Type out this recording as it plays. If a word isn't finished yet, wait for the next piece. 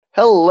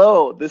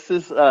Hello, this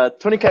is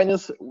Tony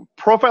Cañas,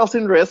 Profiles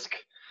in Risk.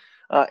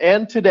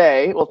 And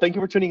today, well, thank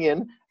you for tuning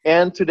in.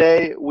 And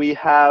today we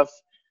have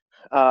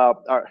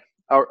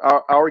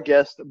our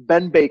guest,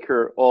 Ben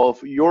Baker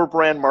of Your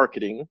Brand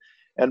Marketing.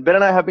 And Ben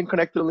and I have been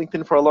connected on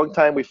LinkedIn for a long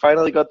time. We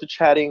finally got to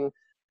chatting a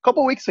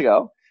couple weeks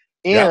ago.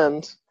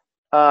 And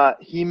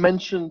he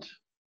mentioned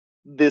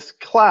this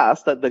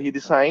class that he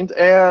designed.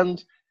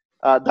 And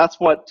that's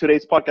what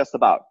today's podcast is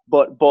about.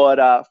 But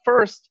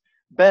first,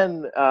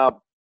 Ben,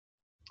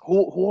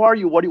 who are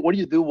you? What do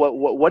you do?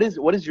 What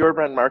is Your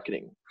Brand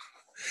Marketing?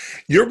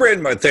 Your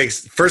Brand,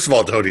 thanks. First of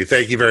all, Tony,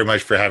 thank you very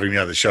much for having me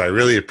on the show. I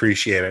really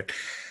appreciate it.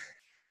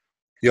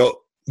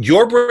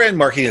 Your Brand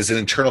Marketing is an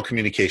internal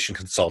communication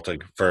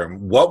consulting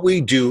firm. What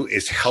we do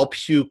is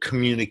help you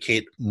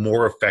communicate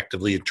more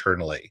effectively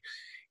internally.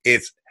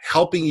 It's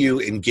helping you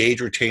engage,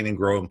 retain, and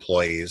grow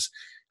employees,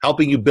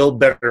 helping you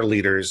build better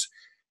leaders,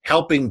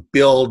 helping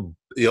build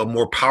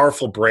more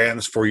powerful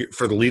brands for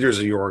the leaders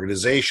of your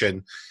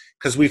organization.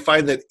 Because we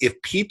find that if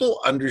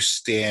people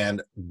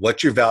understand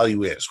what your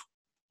value is,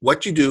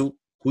 what you do,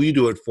 who you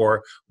do it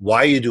for,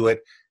 why you do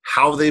it,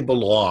 how they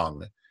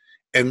belong,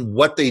 and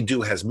what they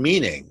do has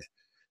meaning,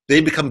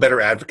 they become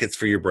better advocates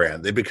for your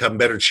brand. They become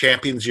better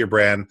champions of your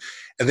brand,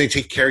 and they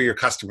take care of your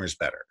customers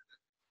better.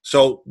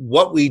 So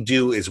what we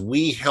do is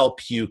we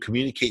help you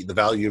communicate the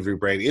value of your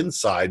brand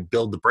inside,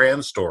 build the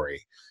brand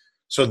story,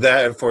 so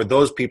that for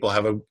those people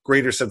have a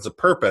greater sense of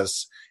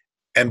purpose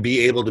and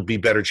be able to be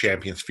better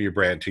champions for your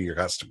brand to your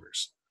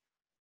customers.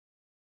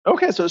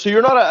 Okay, so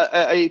you're not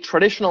a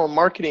traditional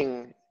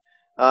marketing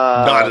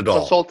not at all.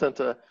 Consultant.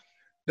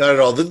 Not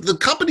at all. The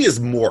company has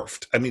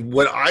morphed. I mean,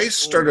 when I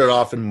started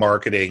off in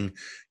marketing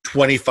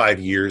 25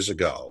 years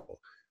ago,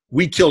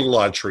 we killed a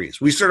lot of trees.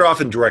 We started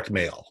off in direct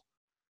mail.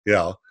 We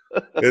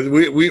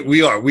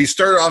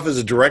started off as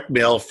a direct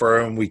mail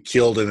firm. We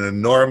killed an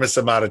enormous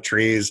amount of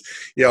trees.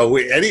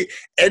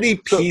 Any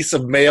piece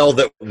of mail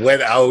that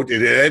went out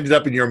and it ended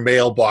up in your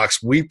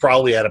mailbox, we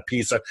probably had a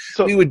piece of.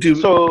 We would do.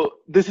 So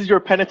this is your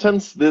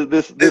penitence.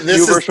 This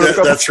new version.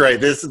 That's right.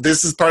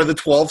 This is part of the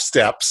 12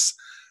 steps.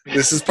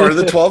 This is part of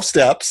the 12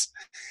 steps.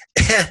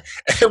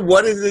 And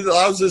what it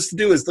allows us to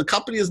do is the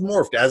company has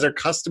morphed as our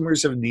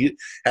customers have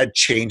had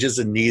changes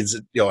and needs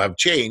have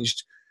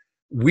changed.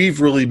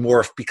 We've really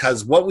morphed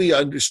because what we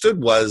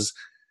understood was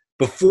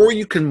before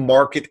you can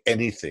market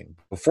anything,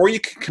 before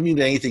you can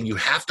communicate anything, you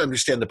have to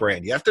understand the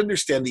brand. You have to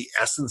understand the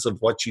essence of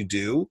what you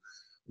do,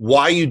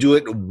 why you do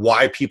it, and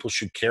why people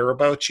should care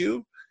about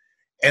you.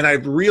 And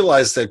I've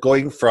realized that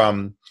going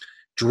from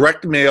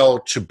direct mail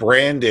to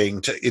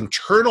branding to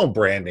internal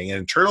branding and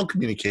internal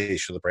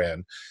communication of the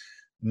brand,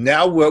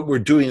 now what we're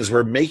doing is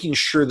we're making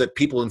sure that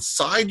people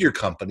inside your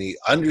company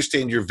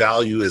understand your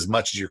value as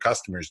much as your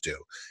customers do.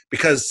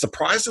 Because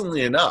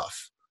surprisingly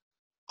enough,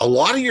 a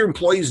lot of your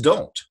employees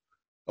don't.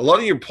 A lot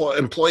of your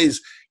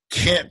employees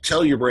can't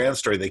tell your brand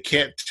story. They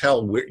can't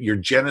tell your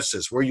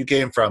genesis, where you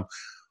came from,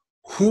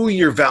 who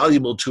you're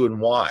valuable to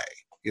and why.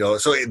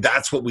 So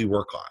that's what we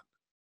work on.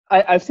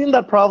 I've seen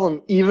that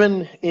problem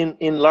even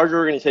in larger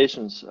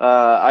organizations.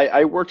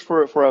 I worked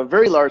for a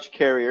very large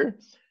carrier,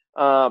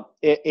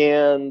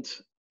 and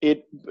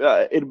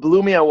it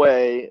blew me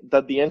away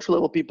that the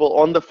entry-level people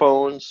on the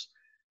phones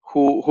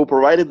who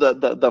provided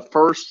the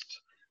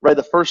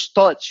first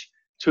touch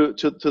to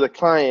the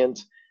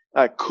client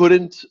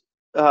couldn't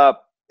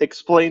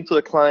explain to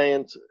the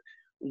client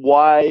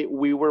why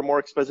we were more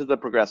expensive than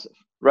Progressive,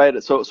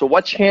 right? So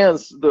what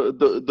chance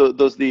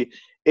does the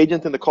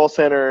agent in the call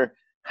center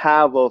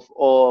have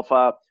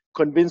of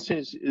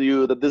convincing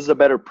you that this is a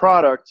better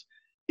product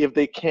if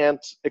they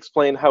can't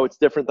explain how it's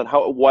different and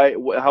how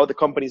the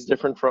company is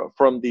different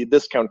from the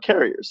discount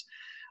carriers?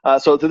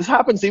 So this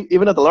happens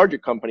even at the larger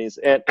companies.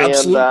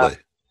 Absolutely.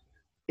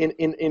 And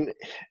in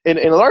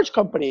a large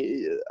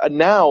company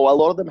now, a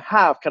lot of them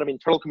have kind of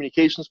internal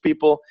communications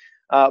people,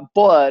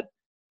 but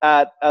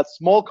at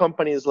small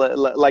companies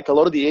like a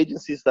lot of the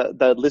agencies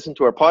that listen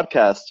to our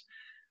podcast,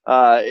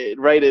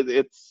 right?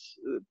 It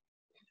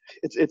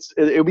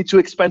would be too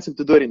expensive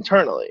to do it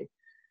internally.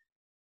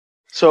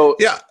 So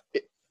yeah.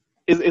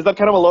 Is that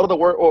kind of a lot of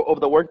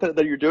the work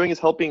that you're doing is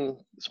helping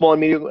small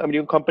and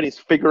medium companies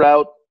figure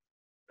out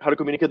how to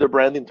communicate their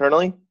brand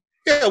internally?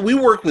 Yeah, we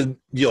work with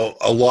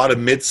a lot of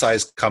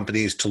mid-sized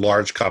companies to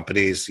large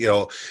companies.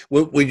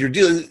 When you're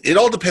dealing, it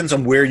all depends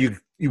on where you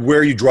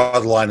draw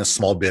the line of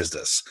small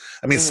business.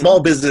 I mean, small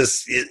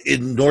business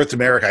in North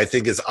America, I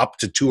think, is up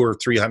to 200 or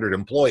 300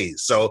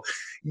 employees. So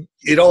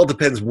it all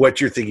depends what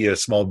you're thinking of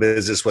small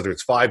business, whether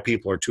it's 5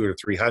 people or 200 or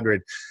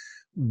 300.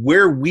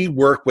 Where we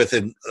work with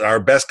in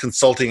our best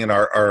consulting and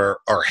our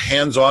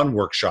hands-on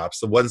workshops,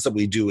 the ones that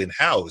we do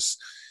in-house,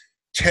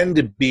 tend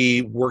to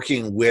be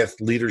working with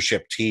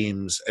leadership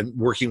teams and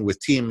working with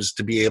teams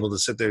to be able to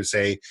sit there and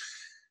say,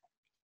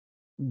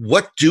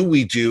 what do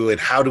we do and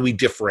how do we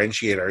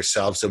differentiate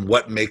ourselves and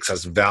what makes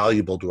us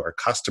valuable to our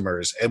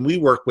customers? And we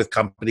work with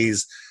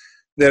companies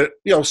that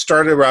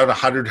start around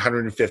 100,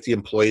 150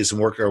 employees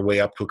and work our way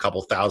up to a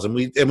couple thousand.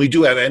 We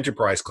do have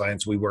enterprise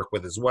clients we work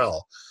with as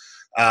well.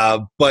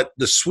 But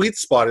the sweet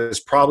spot is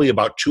probably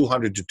about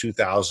 200 to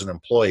 2,000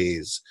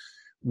 employees,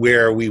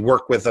 where we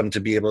work with them to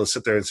be able to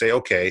sit there and say,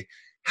 okay,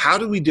 how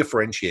do we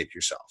differentiate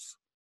yourself?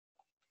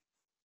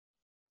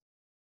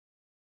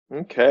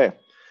 Okay.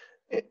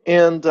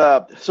 And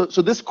so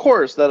this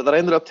course that I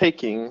ended up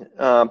taking,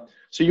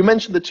 so you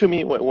mentioned it to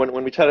me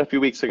when we chatted a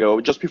few weeks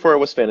ago, just before I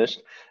was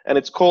finished, and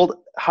it's called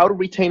How to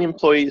Retain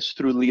Employees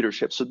Through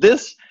Leadership. So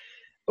this,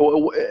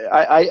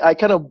 I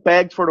kind of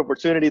begged for an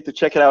opportunity to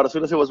check it out as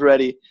soon as it was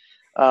ready,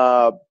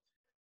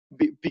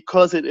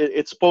 because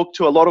it spoke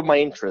to a lot of my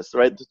interests,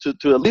 right? To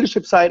the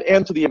leadership side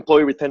and to the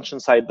employee retention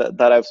side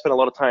that I've spent a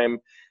lot of time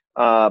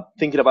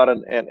thinking about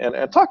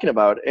and talking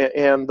about.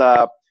 And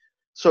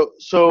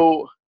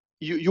so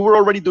you were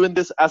already doing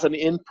this as an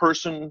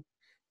in-person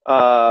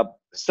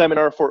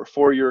seminar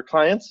for your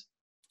clients?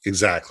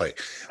 Exactly.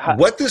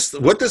 What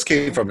this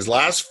came from is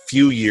last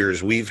few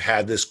years we've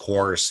had this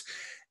course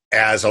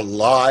as a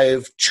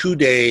live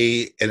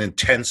 2-day and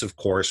intensive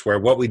course where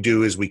what we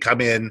do is we come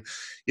in,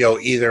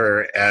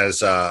 either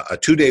as a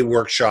 2-day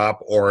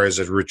workshop or as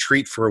a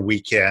retreat for a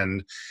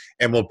weekend,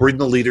 and we'll bring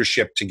the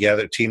leadership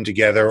team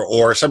together,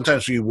 or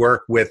sometimes we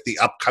work with the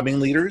upcoming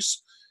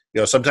leaders.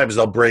 Sometimes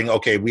they'll bring,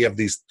 okay, we have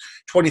these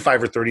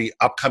 25 or 30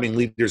 upcoming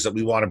leaders that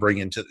we want to bring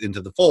into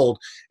the fold,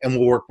 and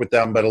we'll work with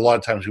them. But a lot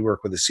of times we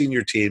work with the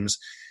senior teams,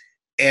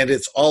 and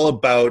it's all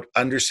about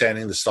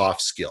understanding the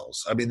soft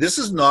skills. I mean, this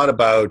is not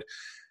about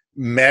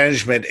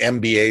management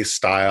MBA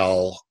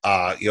style,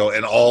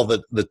 and all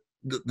the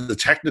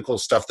technical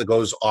stuff that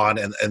goes on,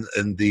 and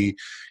the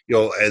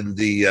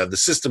the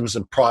systems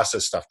and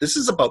process stuff. This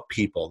is about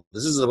people.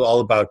 This is all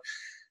about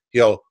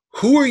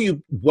who are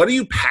you, what are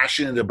you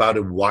passionate about,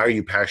 and why are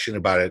you passionate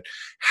about it?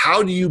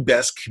 How do you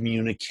best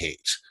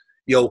communicate?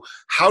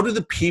 How do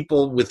the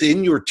people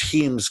within your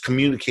teams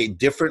communicate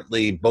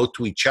differently, both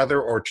to each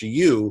other or to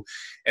you?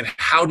 And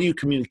how do you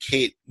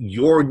communicate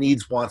your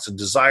needs, wants, and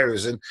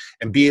desires, and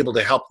be able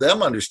to help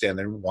them understand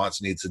their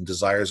wants, needs, and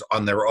desires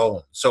on their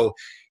own? So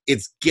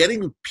it's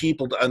getting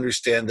people to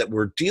understand that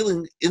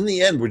in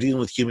the end, we're dealing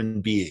with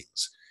human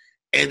beings.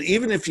 And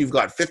even if you've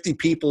got 50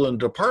 people in a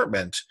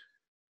department,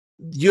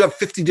 you have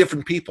 50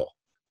 different people.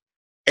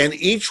 And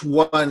each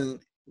one,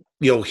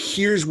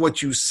 hears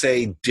what you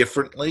say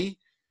differently.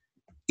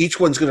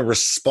 Each one's going to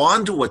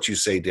respond to what you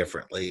say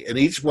differently, and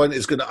each one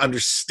is going to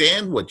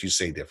understand what you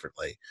say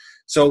differently.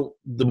 So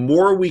the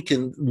more we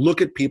can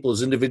look at people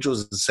as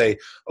individuals and say,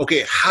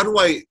 okay, how do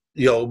I,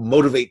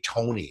 motivate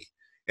Tony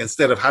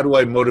instead of how do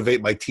I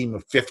motivate my team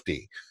of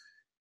 50?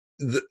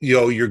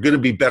 You're going to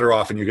be better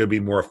off and you're going to be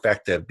more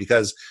effective,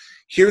 because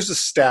here's a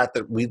stat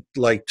that we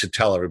like to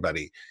tell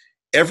everybody.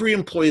 Every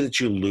employee that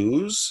you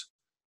lose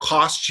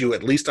costs you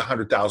at least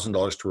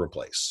 $100,000 to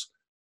replace.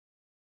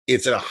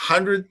 It's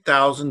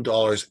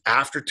 $100,000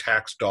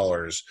 after-tax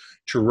dollars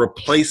to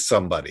replace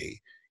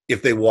somebody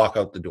if they walk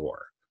out the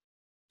door.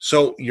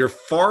 So you're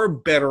far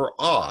better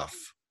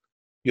off,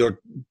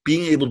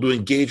 being able to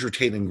engage,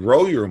 retain, and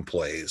grow your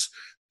employees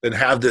than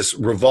have this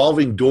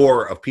revolving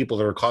door of people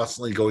that are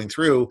constantly going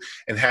through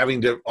and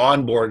having to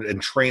onboard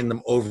and train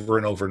them over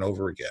and over and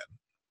over again.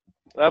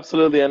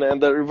 Absolutely,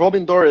 and the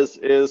revolving door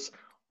is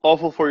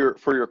awful for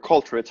your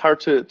culture. It's hard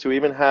to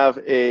even have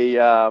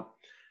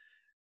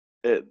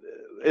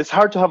it's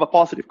hard to have a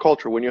positive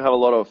culture when you have a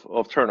lot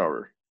of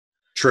turnover.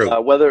 True.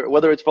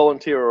 Whether it's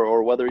volunteer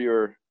or whether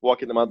you're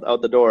walking them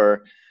out the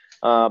door.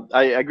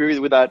 I agree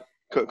with that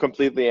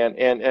completely.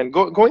 And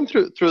going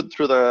through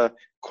the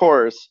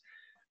course,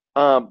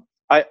 there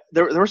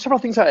were several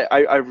things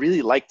I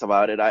really liked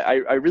about it.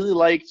 I really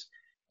liked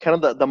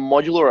kind of the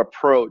modular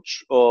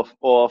approach of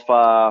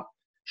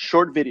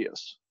short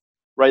videos,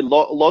 right?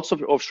 Lots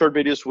of short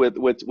videos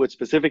with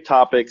specific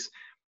topics.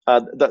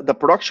 The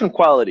production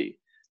quality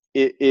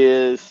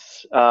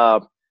is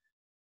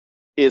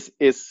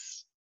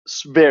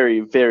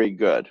very, very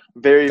good.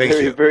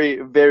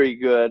 Very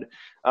good.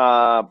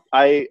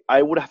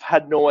 I would have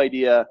had no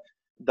idea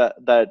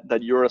that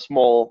you're a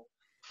small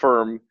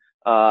firm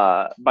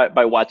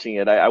by watching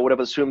it. I would have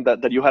assumed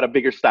that you had a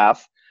bigger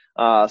staff.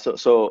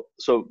 So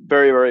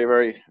very, very,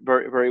 very,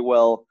 very, very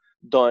well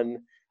done.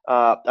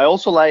 I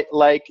also like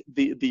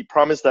the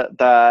promise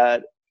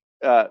that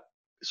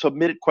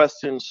submitted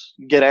questions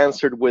get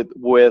answered with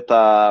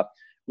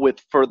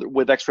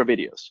extra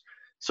videos.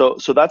 So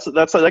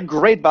that's a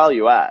great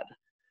value add,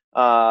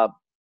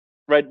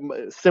 right?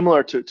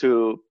 Similar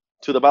to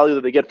the value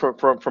that they get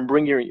from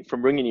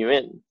bringing you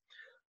in.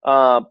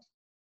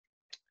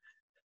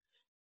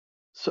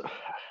 So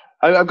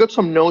I've got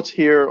some notes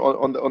here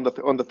on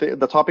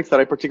the topics that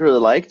I particularly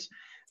liked.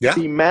 Yeah.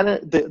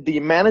 The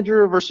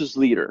manager versus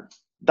leader.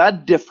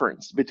 That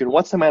difference between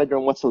what's a manager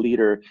and what's a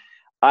leader.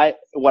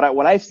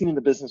 What I've seen in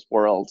the business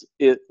world,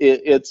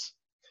 it's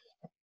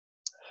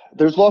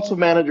there's lots of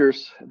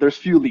managers, there's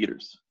few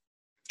leaders.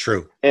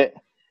 True.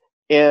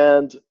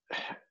 And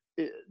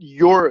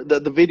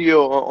the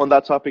video on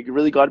that topic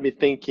really got me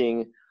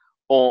thinking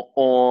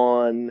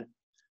on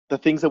the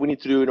things that we need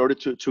to do in order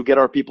to get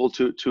our people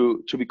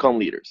to become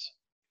leaders.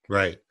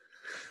 Right.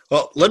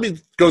 Well, let me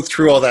go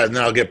through all that, and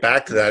then I'll get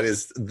back to that.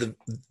 Is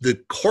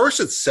the course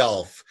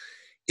itself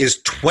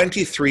is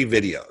 23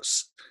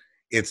 videos.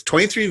 It's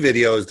 23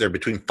 videos. They're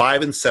between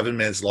 5 and 7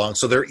 minutes long,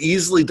 so they're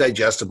easily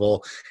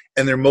digestible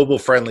and they're mobile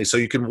friendly. So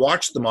you can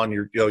watch them on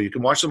your, you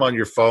can watch them on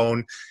your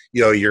phone.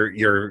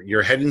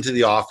 You're heading to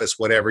the office,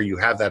 whatever. You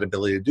have that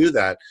ability to do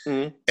that.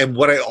 Mm-hmm. And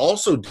what I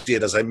also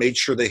did is I made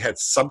sure they had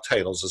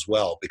subtitles as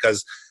well,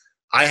 because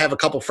I have a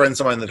couple friends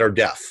of mine that are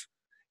deaf,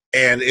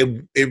 and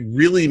it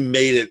really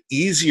made it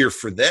easier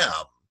for them.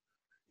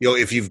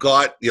 If you've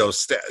got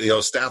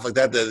staff like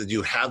that, that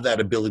you have that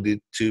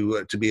ability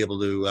to be able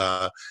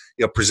to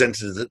present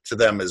to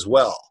them as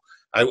well.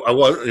 I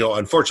was,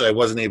 unfortunately, I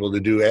wasn't able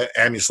to do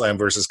AmUslam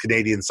versus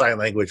Canadian Sign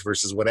Language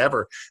versus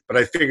whatever. But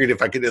I figured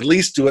if I could at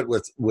least do it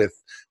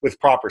with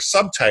proper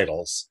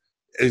subtitles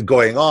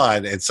going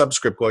on and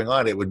subscript going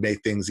on, it would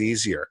make things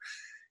easier.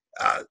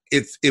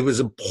 It was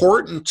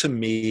important to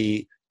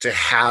me to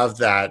have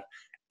that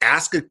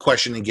ask a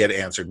question and get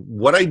answered.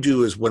 What I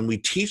do is when we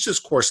teach this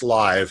course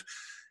live,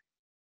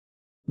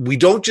 we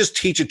don't just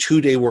teach a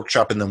 2-day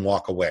workshop and then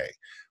walk away.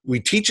 We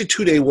teach a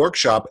 2-day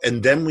workshop,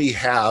 and then we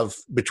have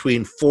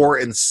between 4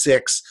 and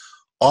 6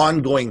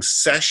 ongoing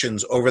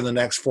sessions over the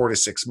next 4 to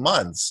 6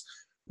 months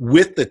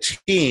with the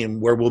team,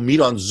 where we'll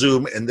meet on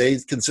Zoom and they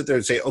can sit there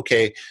and say,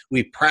 okay,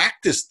 we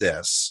practiced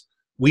this.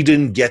 We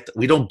don't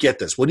get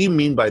this. What do you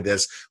mean by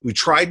this? We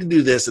tried to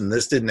do this and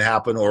this didn't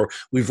happen, or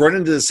we've run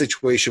into this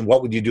situation.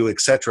 What would you do,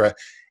 etc.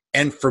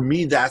 And for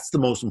me, that's the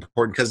most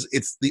important, because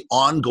it's the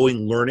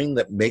ongoing learning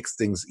that makes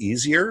things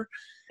easier.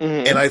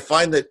 Mm-hmm. And I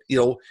find that,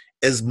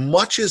 as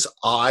much as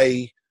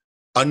I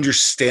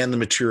understand the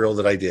material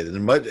that I did,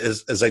 and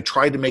as I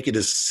tried to make it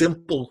as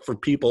simple for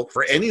people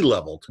for any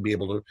level to be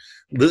able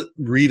to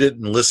read it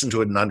and listen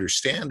to it and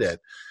understand it,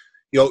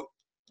 you're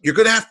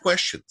going to have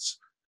questions.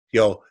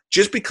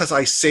 Just because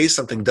I say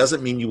something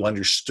doesn't mean you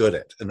understood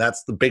it. And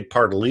that's the big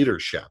part of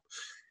leadership.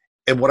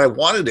 And what I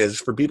wanted is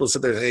for people to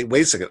sit there and say,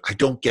 wait a second, I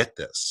don't get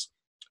this.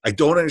 I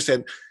don't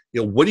understand.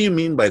 What do you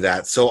mean by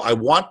that? So I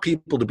want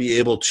people to be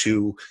able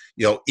to,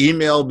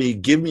 email me,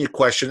 give me a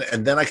question,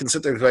 and then I can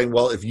sit there going,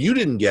 well, if you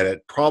didn't get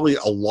it, probably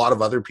a lot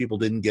of other people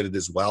didn't get it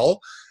as well.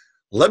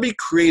 Let me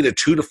create a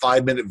 2 to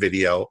 5 minute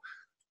video.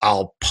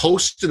 I'll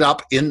post it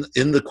up in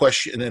the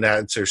question and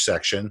answer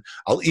section.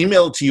 I'll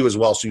email it to you as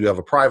well, so you have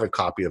a private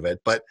copy of it.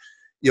 But,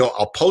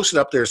 I'll post it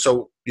up there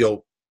so,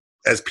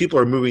 as people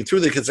are moving through,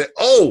 they can say,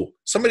 oh,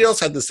 somebody else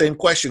had the same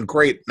question.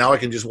 Great. Now I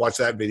can just watch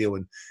that video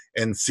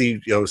and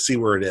see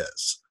where it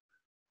is.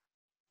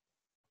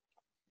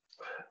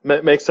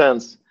 Makes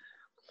sense.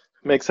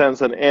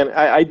 And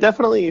I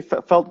definitely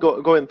felt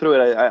going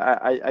through it.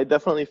 I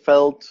definitely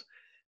felt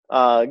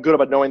good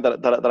about knowing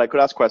that I could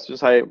ask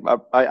questions.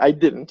 I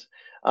didn't,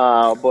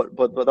 but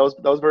that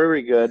was very,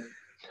 very good.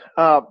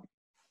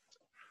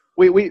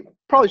 We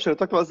probably should have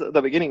talked about this at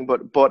the beginning,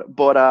 but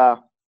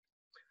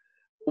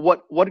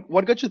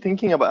what got you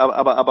thinking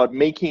about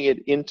making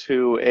it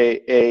into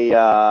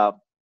a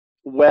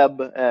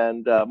web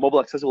and mobile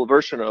accessible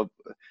version of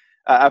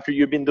after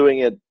you've been doing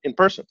it in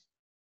person?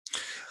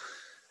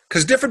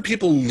 Because different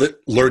people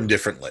learn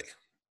differently.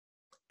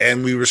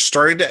 And we were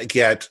starting to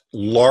get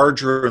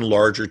larger and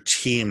larger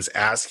teams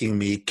asking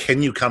me,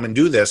 can you come and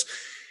do this?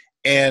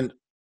 And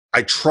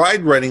I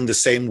tried running the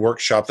same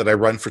workshop that I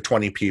run for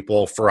 20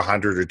 people, for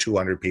 100 or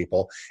 200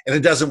 people, and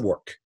it doesn't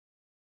work.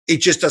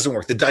 It just doesn't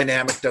work. The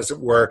dynamic doesn't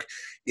work.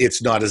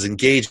 It's not as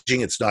engaging.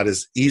 It's not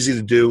as easy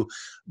to do.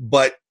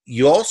 But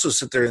you also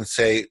sit there and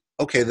say,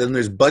 okay, then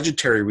there's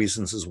budgetary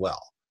reasons as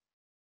well.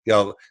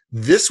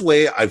 This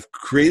way I've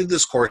created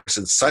this course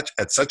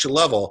at such a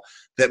level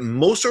that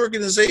most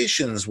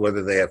organizations,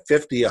 whether they have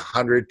 50,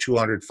 100,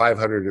 200,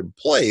 500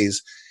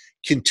 employees,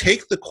 can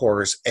take the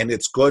course, and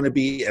it's going to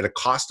be at a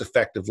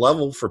cost-effective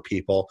level for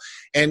people.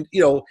 And,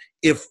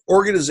 if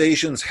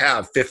organizations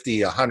have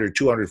 50, 100,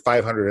 200,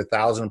 500,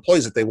 1,000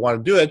 employees, if they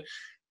want to do it,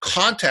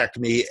 contact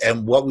me.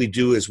 And what we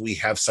do is we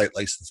have site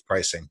license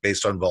pricing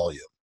based on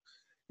volume.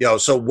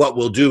 So what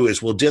we'll do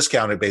is we'll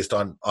discount it based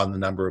on the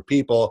number of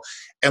people,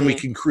 and we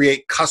can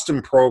create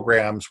custom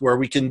programs where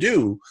we can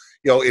do,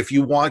 if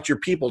you want your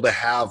people to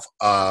have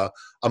a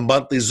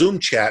monthly Zoom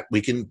chat,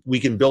 we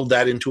can build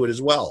that into it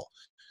as well.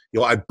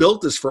 I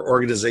built this for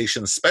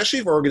organizations, especially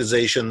for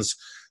organizations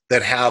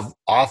that have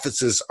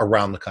offices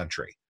around the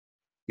country.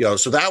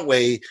 So that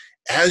way,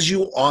 as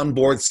you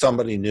onboard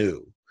somebody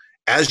new,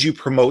 as you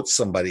promote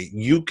somebody,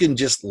 you can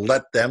just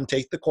let them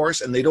take the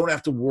course, and they don't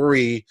have to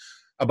worry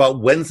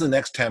about when's the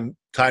next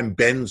time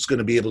Ben's going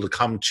to be able to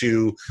come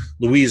to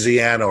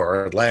Louisiana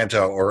or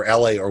Atlanta or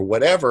LA or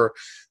whatever.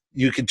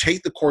 You can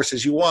take the course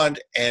as you want,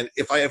 and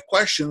if I have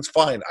questions,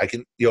 fine. I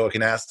can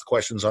ask the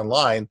questions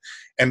online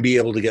and be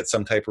able to get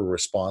some type of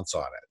response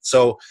on it.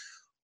 So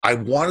I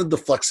wanted the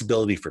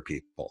flexibility for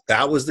people.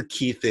 That was the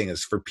key thing,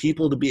 is for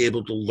people to be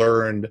able to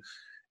learn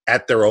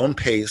at their own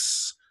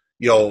pace,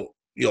 at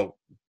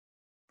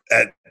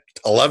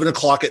 11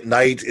 o'clock at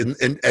night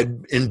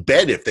in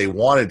bed if they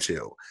wanted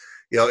to.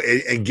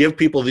 And give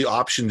people the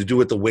option to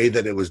do it the way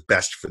that it was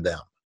best for them.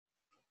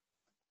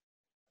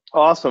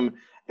 Awesome.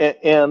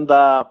 And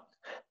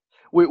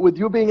with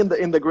you being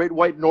in the Great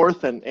White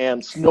North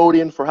and snowed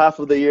in for half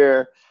of the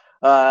year,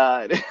 Hey,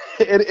 I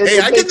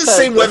get the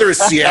same weather as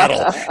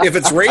Seattle. If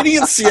it's raining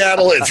in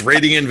Seattle, it's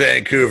raining in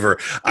Vancouver.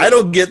 I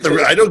don't get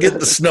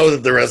the snow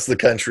that the rest of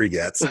the country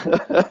gets.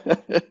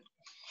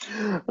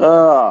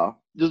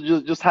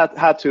 Just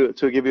had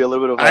to give you a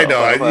little bit of I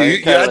know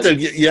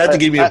you had to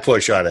give me a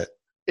push on it.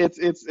 It's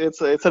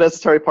a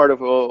necessary part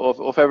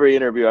of every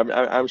interview.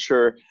 I'm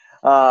sure.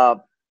 I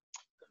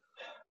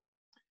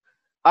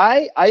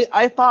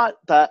thought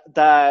that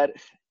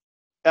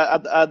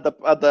at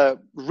the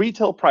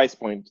retail price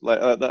point,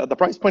 the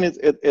price point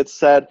it's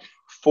set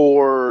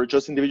for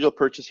just individual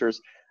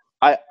purchasers.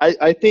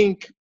 I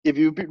think if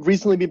you've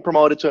recently been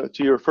promoted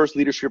to your first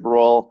leadership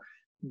role,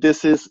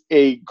 this is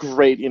a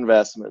great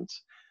investment.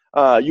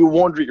 You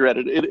won't regret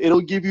it.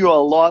 It'll give you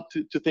a lot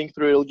to think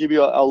through. It'll give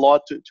you a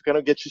lot to kind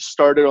of get you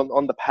started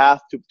on the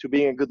path to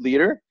being a good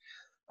leader.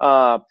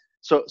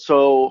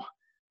 So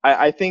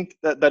I think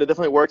that it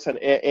definitely works.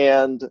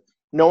 And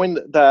knowing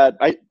that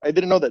I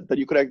didn't know that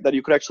you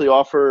could actually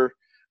offer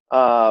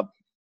kind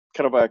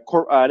of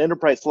an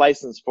enterprise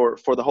license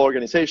for the whole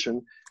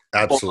organization.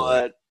 Absolutely.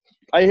 But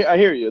I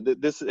hear you.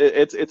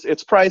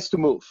 It's priced to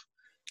move.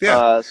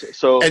 Yeah.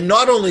 And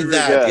not only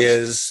that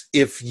is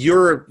if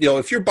you're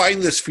buying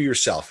this for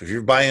yourself, if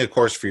you're buying a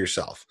course for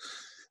yourself,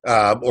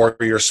 or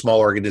your small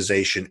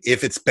organization,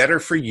 if it's better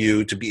for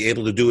you to be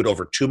able to do it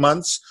over 2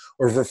 months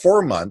or over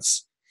 4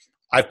 months,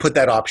 I've put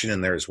that option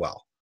in there as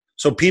well.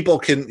 So people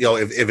can,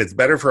 if it's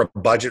better for a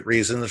budget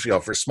reasons,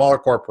 for smaller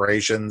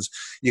corporations,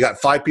 you got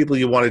 5 people,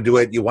 you want to do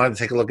it, you want to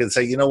take a look and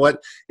say, you know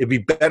what, it'd be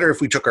better if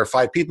we took our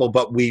 5 people,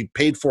 but we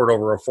paid for it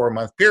over a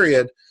 4-month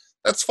period.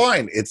 That's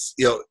fine. It's,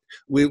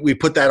 we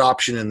put that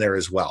option in there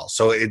as well.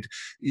 So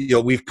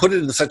we've put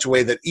it in such a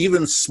way that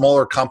even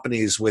smaller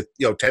companies with,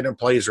 10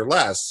 employees or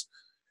less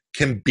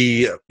can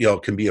be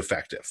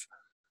effective.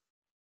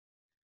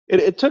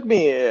 It took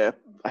me,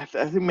 I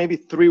think maybe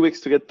 3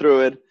 weeks to get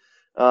through it.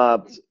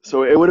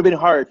 So it would have been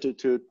hard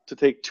to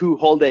take 2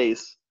 whole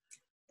days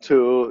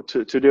to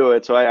do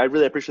it. So I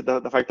really appreciate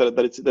the fact that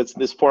that's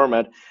this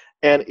format.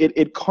 And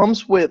it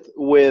comes with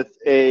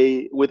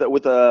a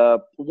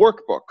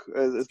workbook.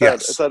 Is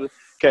that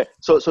okay?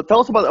 So tell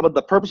us about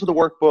the purpose of the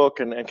workbook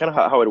and kind of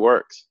how it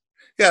works.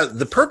 Yeah,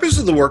 the purpose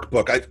of the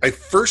workbook. I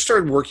first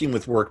started working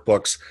with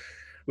workbooks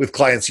with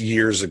clients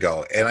years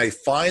ago, and I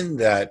find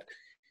that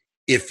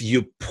if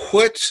you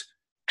put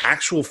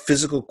actual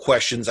physical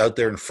questions out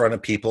there in front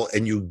of people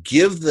and you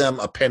give them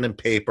a pen and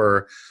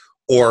paper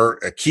or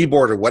a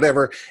keyboard or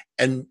whatever,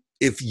 and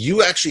if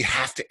you actually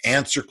have to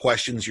answer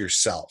questions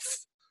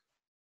yourself,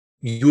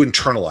 you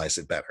internalize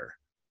it better.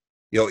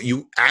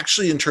 You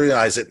actually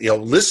internalize it.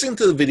 Listening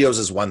to the videos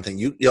is one thing.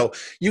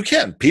 You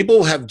can.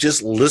 People have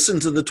just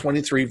listened to the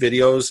 23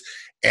 videos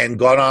and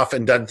gone off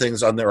and done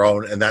things on their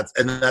own, and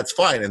that's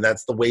fine, and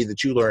that's the way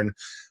that you learn.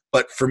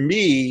 But for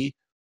me,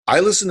 I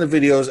listen to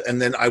videos, and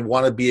then I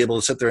want to be able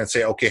to sit there and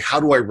say, okay, how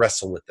do I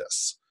wrestle with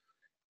this?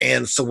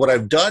 And so what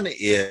I've done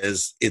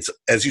is, it's,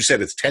 as you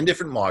said, it's 10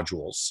 different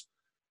modules,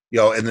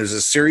 and there's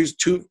a series,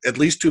 at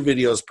least 2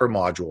 videos per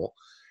module.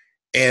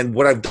 And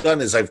what I've done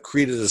is I've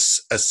created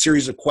a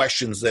series of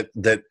questions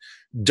that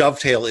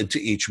dovetail into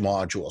each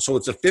module. So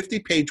it's a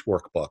 50-page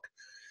workbook.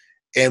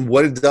 And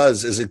what it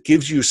does is it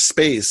gives you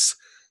space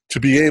to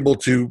be able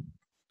to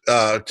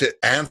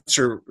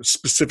answer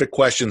specific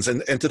questions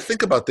and to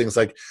think about things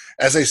like,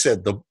 as I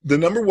said, the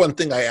number one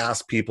thing I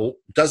ask people,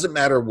 doesn't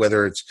matter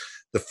whether it's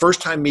the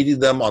first time meeting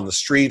them on the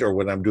street or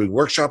when I'm doing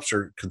workshops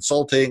or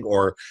consulting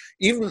or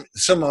even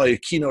some of my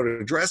keynote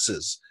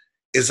addresses,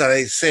 is that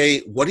I say,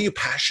 what are you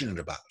passionate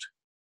about?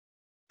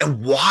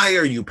 And why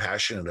are you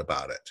passionate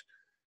about it?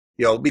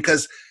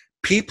 Because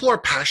people are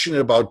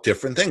passionate about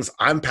different things.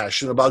 I'm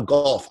passionate about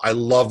golf. I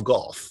love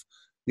golf.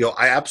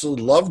 I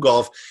absolutely love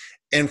golf.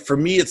 And for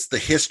me, it's the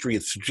history,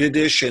 it's the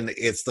tradition,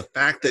 it's the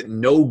fact that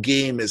no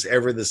game is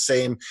ever the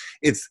same.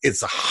 It's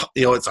a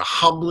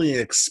humbling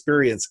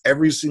experience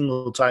every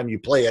single time you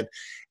play it,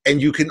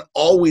 and you can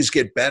always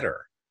get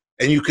better,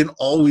 and you can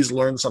always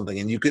learn something,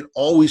 and you can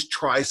always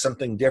try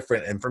something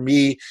different. And for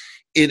me,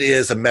 it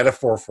is a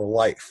metaphor for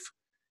life.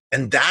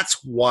 And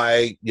that's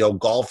why,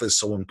 golf is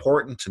so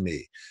important to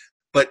me.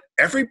 But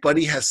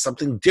everybody has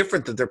something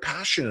different that they're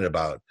passionate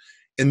about.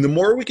 And the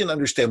more we can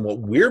understand what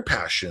we're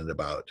passionate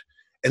about,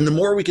 and the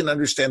more we can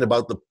understand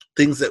about the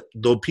things that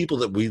the people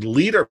that we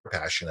lead are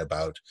passionate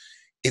about,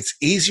 it's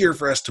easier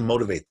for us to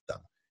motivate them.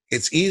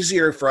 It's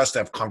easier for us to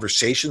have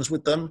conversations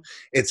with them.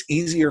 It's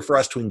easier for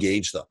us to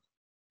engage them.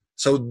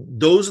 So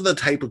those are the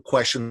type of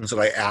questions that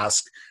I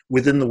ask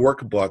within the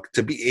workbook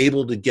to be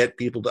able to get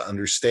people to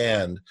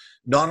understand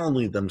not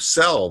only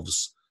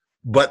themselves,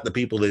 but the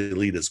people they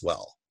lead as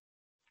well.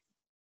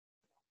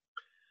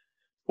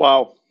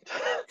 Wow.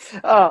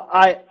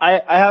 I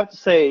have to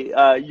say,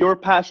 your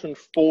passion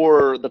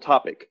for the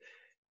topic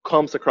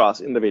comes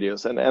across in the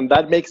videos, and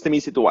that makes them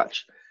easy to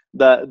watch.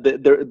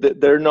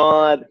 They're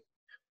not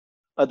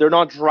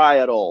dry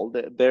at all.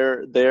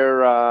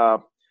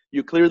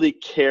 you clearly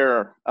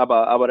care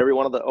about every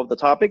one of the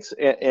topics,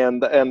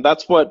 and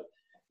that's what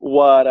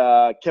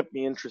kept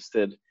me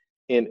interested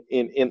in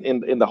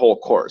the whole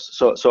course.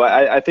 So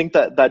I think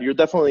that you're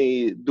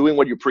definitely doing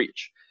what you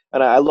preach,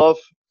 and I love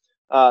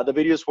the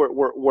videos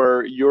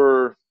where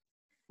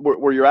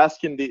you're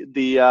asking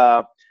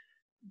the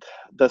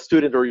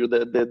student, or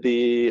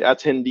the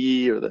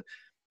attendee, or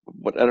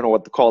what, I don't know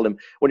what to call them,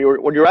 when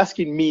you're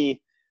asking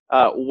me,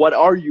 what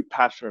are you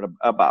passionate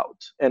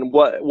about, and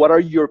what are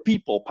your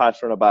people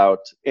passionate about,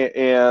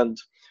 and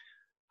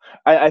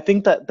I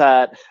think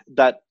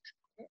that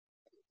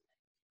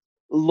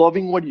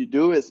loving what you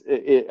do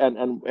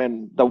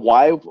and the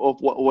why of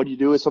what you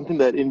do is something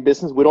that in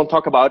business we don't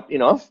talk about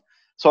enough.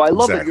 So I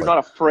love that you're not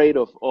afraid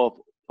of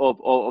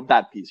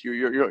that piece.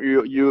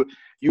 You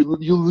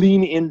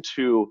lean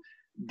into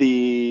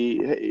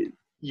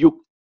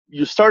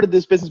you started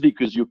this business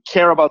because you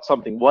care about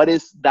something. What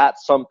is that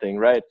something,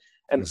 right?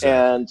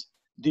 And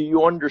do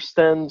you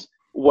understand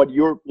what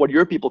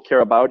your people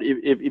care about?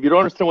 If you don't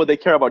understand what they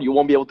care about, you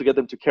won't be able to get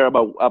them to care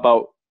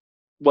about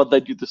what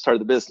led you to start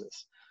the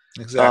business.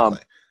 Exactly.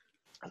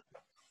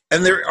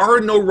 And there are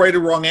no right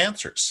or wrong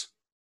answers.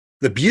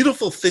 The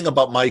beautiful thing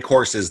about my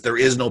course is there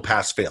is no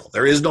pass fail.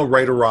 There is no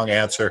right or wrong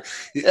answer.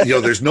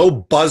 There's no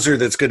buzzer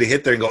that's going to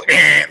hit there and go,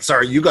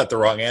 sorry, you got the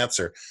wrong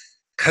answer.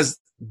 Because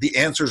the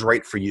answer is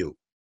right for you.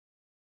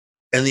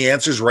 And the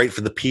answer is right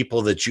for the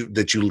people that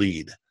you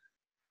lead.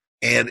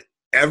 And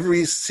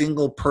every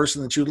single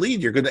person that you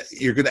lead, you're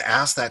gonna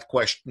ask that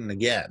question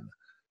again.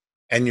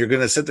 And you're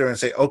gonna sit there and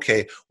say,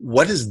 okay,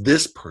 what is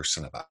this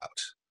person about?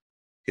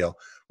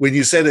 When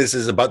you say this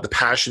is about the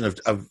passion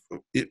of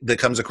that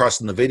comes across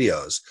in the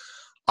videos,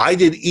 I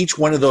did each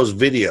one of those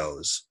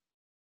videos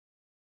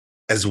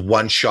as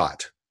one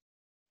shot.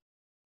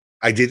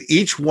 I did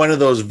each one of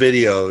those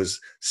videos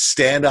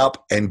stand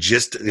up and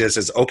it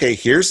says, okay,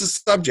 here's the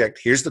subject.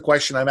 Here's the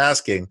question I'm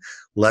asking.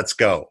 Let's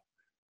go.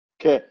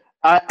 Okay.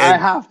 I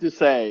have to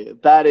say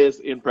that is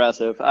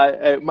impressive.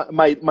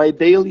 My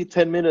daily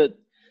 10-minute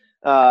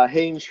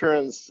Hey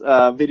Insurance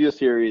video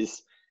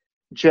series,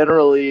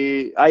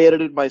 generally I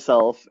edit it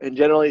myself, and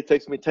generally it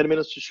takes me 10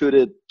 minutes to shoot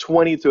it,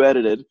 20 to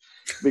edit it,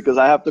 because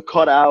I have to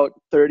cut out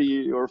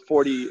 30 or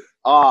 40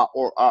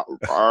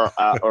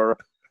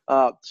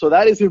 so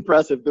that is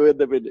impressive, doing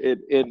them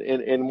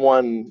in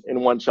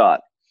one shot.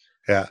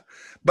 Yeah,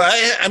 but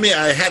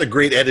I had a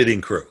great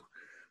editing crew.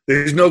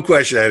 There's no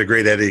question I had a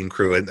great editing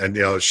crew,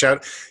 and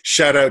shout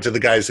out to the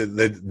guys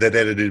that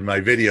edited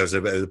my videos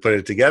and put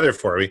it together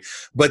for me.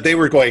 But they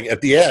were going at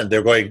the end.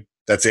 They're going,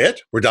 "That's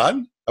it? We're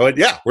done?" I went,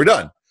 "Yeah, we're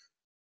done."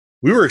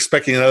 We were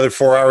expecting another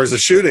 4 hours of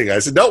shooting. I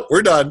said, "No,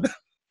 we're done."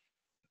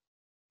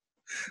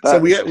 So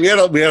we had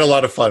a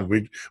lot of fun.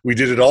 We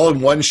did it all in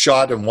one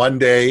shot in one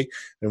day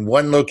in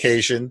one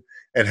location,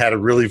 and had a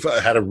really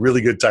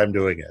good time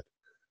doing it.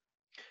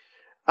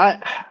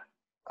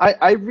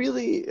 I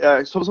really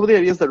some of the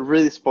ideas that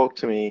really spoke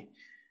to me.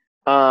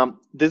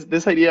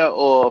 This idea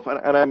of,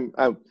 and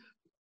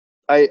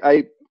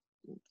I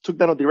took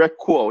down a direct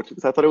quote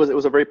because I thought it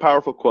was a very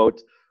powerful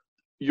quote.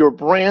 Your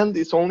brand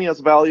is only as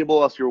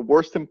valuable as your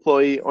worst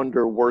employee on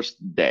their worst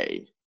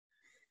day.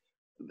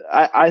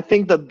 I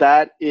think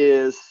that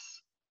is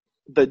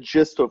the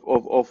gist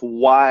of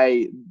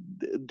why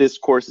this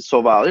course is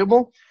so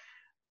valuable.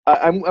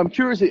 I'm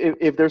curious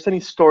if there's any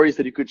stories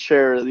that you could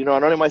share.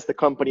 Anonymize the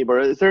company,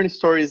 but is there any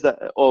stories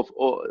of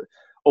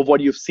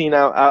what you've seen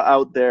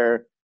out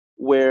there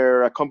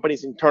where a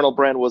company's internal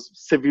brand was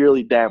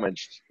severely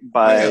damaged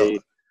by?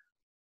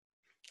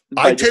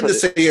 I tend to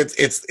say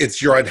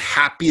it's your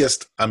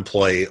unhappiest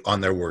employee on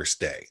their worst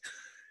day.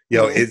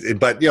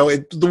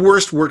 The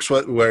worst works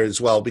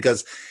as well,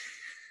 because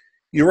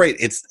you're right.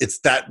 It's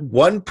that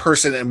one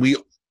person, and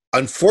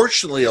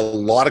unfortunately, a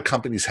lot of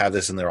companies have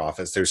this in their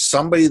office. There's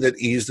somebody that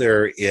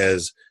either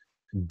is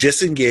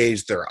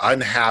disengaged, they're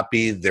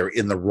unhappy, they're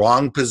in the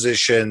wrong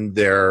position,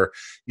 they're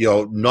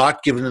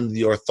not giving them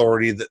the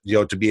authority that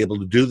to be able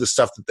to do the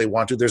stuff that they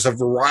want to. There's a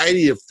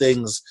variety of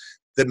things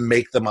that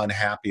make them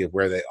unhappy of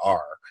where they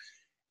are.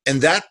 And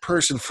that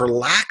person, for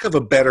lack of a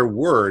better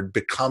word,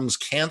 becomes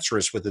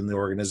cancerous within the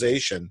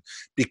organization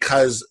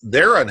because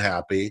they're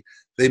unhappy.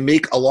 They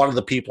make a lot of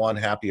the people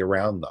unhappy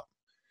around them.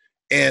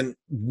 And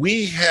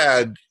we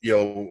had,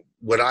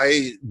 when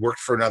I worked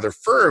for another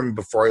firm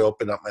before I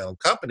opened up my own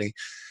company,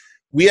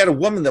 we had a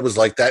woman that was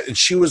like that, and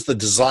she was the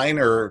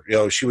designer,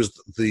 she was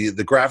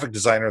the graphic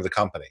designer of the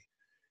company.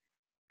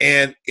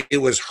 And it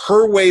was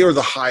her way or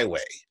the highway.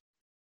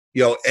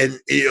 And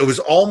it was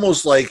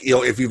almost like,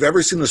 if you've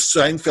ever seen the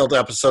Seinfeld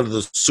episode of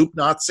the Soup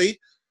Nazi,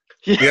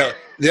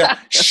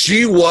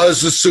 she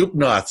was the Soup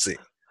Nazi.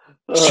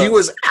 She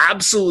was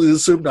absolutely the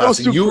Soup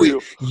Nazi.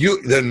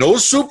 No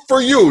soup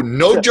for you,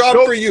 no job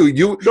for you.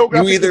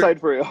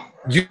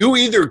 You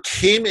either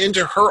came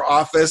into her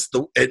office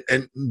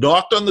and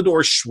knocked on the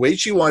door the way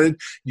she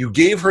wanted. You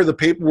gave her the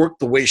paperwork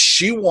the way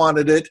she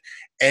wanted it,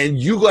 and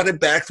you got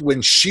it back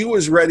when she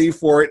was ready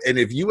for it. And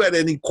if you had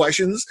any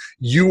questions,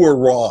 you were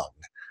wrong.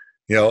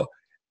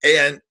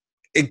 And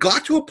it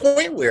got to a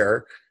point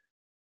where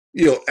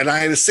And I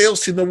had a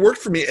sales team that worked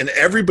for me, and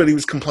everybody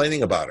was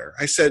complaining about her.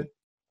 I said,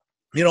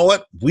 you know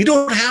what? We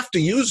don't have to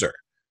use her.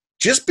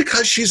 Just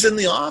because she's in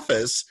the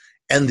office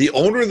and the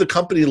owner of the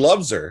company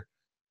loves her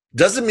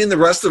doesn't mean the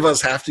rest of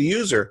us have to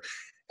use her.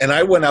 And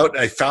I went out and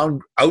I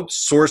found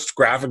outsourced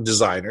graphic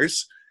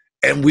designers,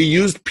 and we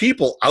used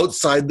people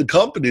outside the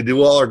company to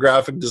do all our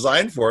graphic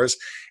design for us.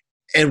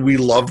 And we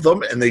loved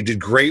them, and they did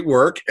great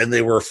work, and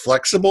they were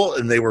flexible,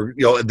 and they were,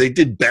 they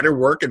did better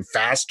work and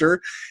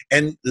faster.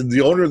 And the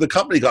owner of the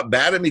company got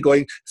mad at me,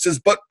 says,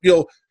 but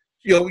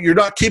you're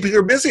not keeping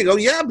her busy. I go,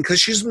 yeah,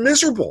 because she's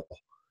miserable.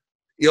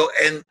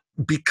 And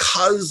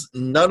because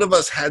none of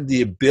us had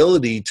the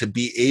ability to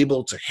be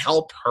able to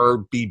help her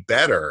be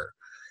better,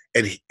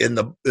 and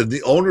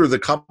the owner of the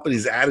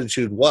company's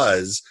attitude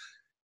was,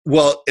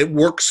 well, it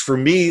works for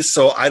me,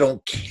 so I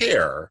don't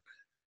care.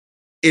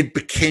 It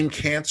became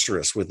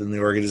cancerous within the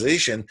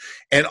organization.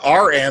 And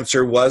our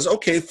answer was,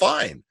 okay,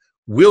 fine.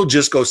 We'll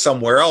just go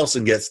somewhere else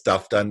and get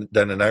stuff done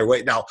another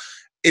way. Now,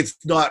 it's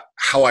not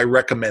how I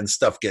recommend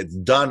stuff gets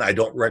done. I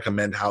don't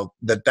recommend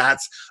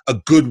that's a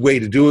good way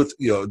to do it.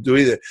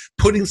 Doing it,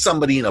 putting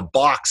somebody in a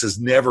box is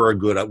never a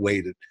good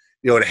way to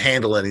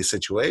handle any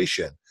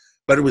situation.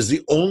 But it was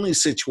the only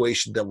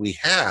situation that we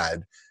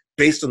had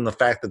based on the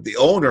fact that the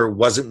owner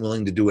wasn't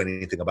willing to do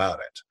anything about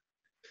it.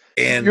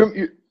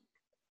 And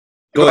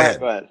Go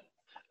ahead.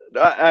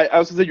 I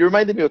was going to say, you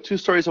reminded me of two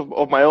stories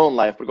of my own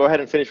life, but go ahead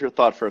and finish your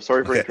thought first.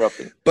 Sorry for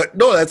interrupting. But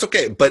no, that's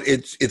okay. But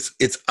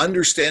it's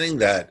understanding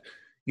that,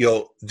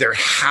 there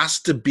has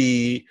to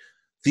be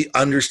the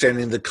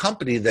understanding of the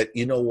company that,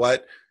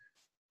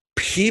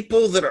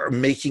 people that are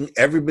making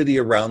everybody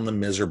around them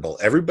miserable,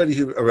 everybody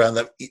who around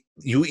them,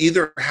 you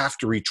either have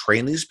to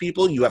retrain these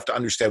people, you have to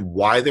understand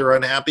why they're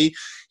unhappy,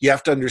 you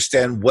have to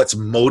understand what's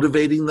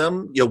motivating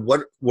them,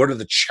 what are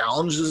the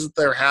challenges that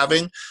they're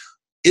having.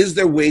 Is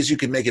there ways you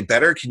can make it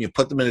better? Can you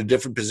put them in a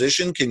different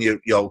position? Can you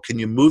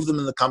move them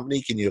in the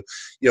company? Can you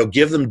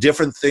give them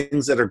different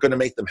things that are going to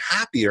make them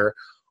happier?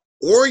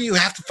 Or you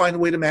have to find a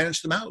way to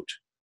manage them out.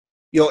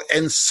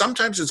 And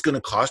sometimes it's going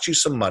to cost you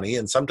some money,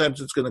 and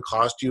sometimes it's going to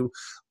cost you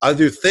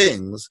other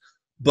things.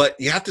 But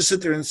you have to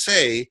sit there and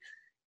say,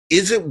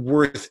 is it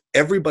worth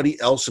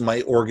everybody else in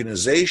my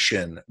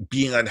organization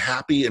being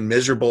unhappy and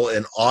miserable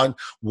and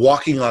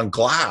walking on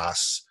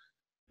glass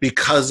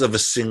because of a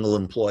single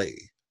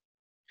employee?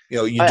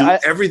 You do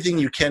everything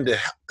you can to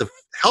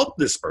help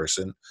this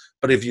person,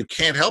 but if you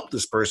can't help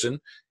this person,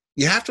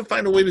 you have to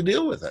find a way to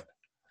deal with it.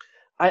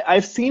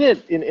 I've seen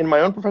it in my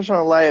own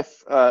professional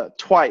life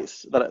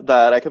twice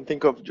that I can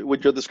think of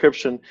with your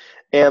description,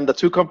 and the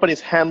two companies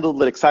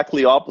handled it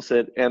exactly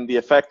opposite, and the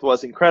effect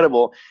was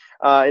incredible.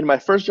 In my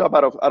first job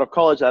out of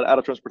college at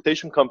a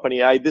transportation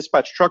company, I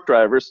dispatched truck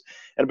drivers,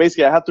 and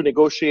basically I had to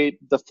negotiate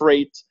the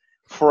freight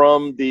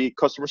from the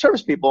customer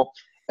service people.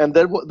 And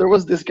then there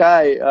was this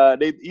guy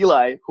named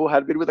Eli who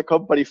had been with the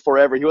company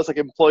forever. He was like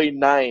employee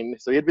 9,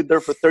 so he had been there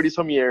for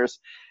 30-some years.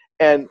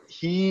 And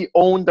he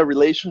owned a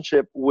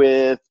relationship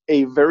with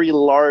a very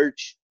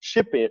large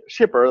shipper,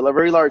 a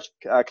very large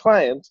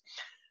client.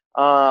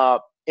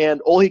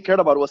 And all he cared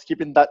about was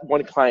keeping that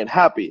one client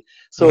happy.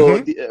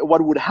 So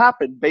what would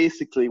happen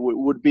basically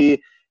would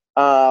be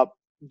the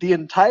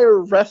entire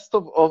rest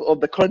of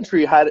the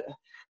country had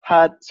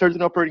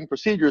certain operating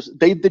procedures.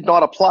 They did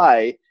not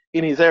apply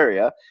in his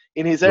area.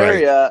 In his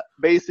area,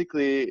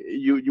 basically,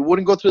 you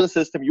wouldn't go through the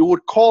system. You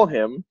would call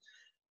him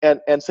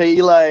and say,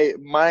 Eli,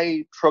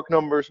 my truck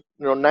number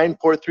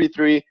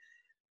 9433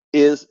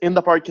 is in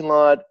the parking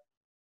lot.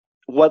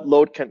 What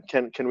load can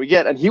we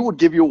get? And he would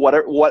give you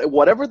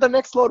whatever the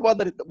next load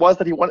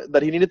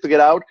that he needed to get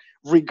out,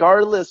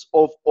 regardless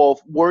of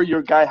where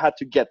your guy had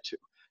to get to,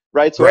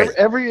 right? So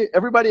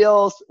everybody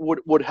else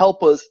would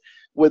help us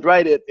with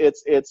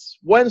it's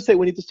Wednesday,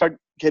 we need to start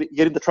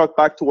getting the truck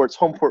back towards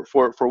home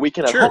for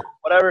weekend at home,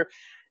 whatever.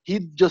 He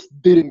just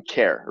didn't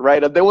care,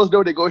 right? And there was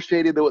no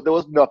negotiating. There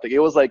was nothing.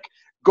 It was like,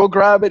 go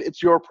grab it.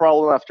 It's your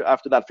problem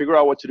after that. Figure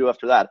out what to do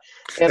after that.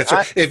 And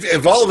right.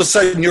 If all of a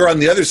sudden you're on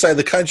the other side of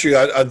the country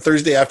on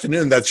Thursday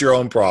afternoon, that's your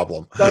own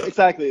problem.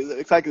 Exactly.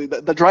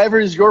 The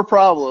driver is your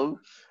problem.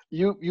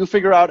 You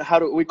figure out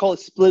we call it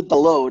split the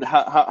load.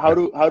 How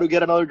to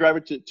get another driver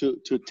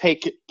to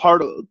take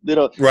part of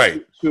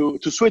to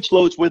switch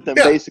loads with them,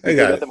 basically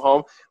to get them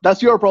home.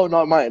 That's your problem,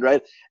 not mine,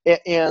 right?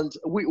 And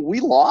we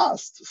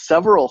lost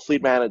several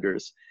fleet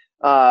managers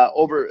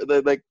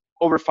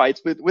over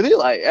fights with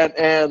Eli,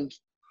 and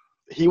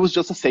he was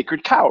just a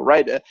sacred cow,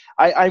 right?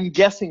 I'm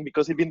guessing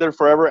because he'd been there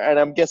forever, and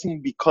I'm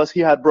guessing because he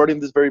had brought in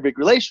this very big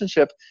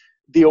relationship,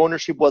 the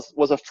ownership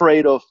was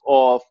afraid of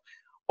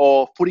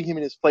putting him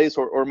in his place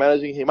or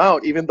managing him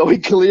out, even though he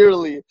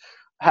clearly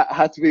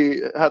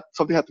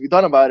something had to be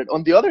done about it.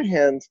 On the other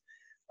hand,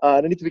 I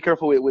need to be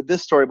careful with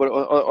this story, but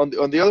on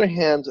the other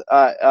hand,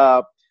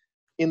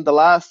 in the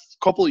last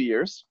couple of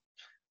years,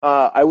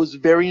 I was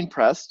very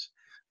impressed.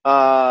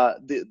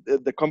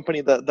 The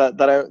company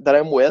that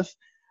I'm with,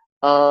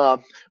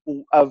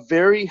 a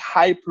very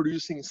high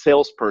producing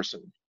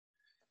salesperson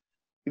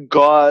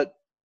got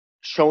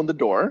shown the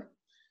door.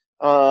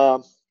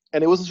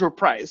 and it was a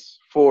surprise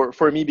for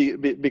me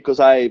because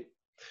I'm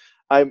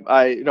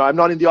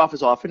not in the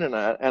office often,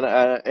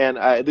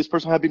 and this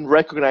person had been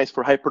recognized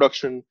for high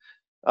production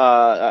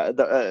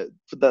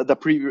the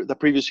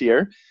previous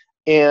year.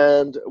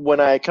 And when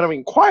I kind of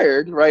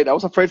inquired, right, I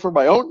was afraid for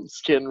my own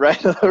skin, right,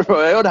 for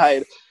my own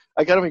hide.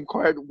 I kind of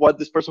inquired what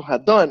this person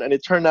had done, and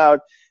it turned out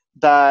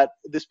that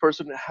this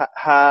person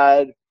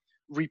had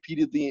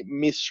repeatedly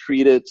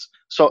mistreated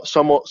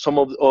some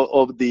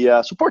of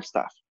the support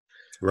staff.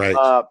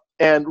 Right.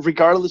 And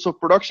regardless of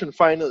production,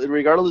 finally,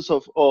 regardless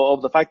of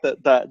the fact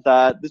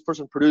that this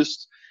person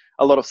produced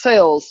a lot of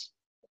sales,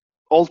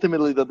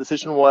 ultimately the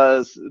decision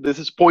was, this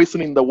is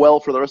poisoning the well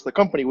for the rest of the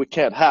company. We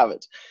can't have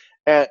it.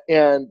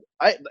 And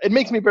it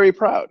makes me very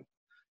proud.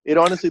 It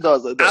honestly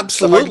does.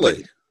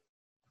 Absolutely.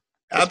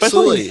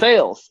 Especially in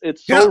sales.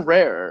 It's so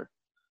rare.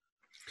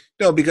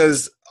 No,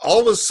 because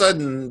all of a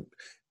sudden,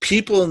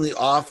 people in the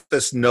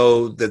office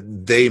know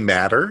that they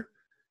matter.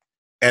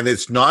 And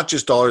it's not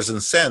just dollars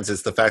and cents.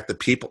 It's the fact that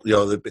people,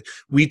 that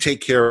we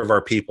take care of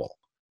our people.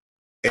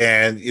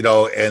 And,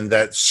 and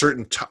that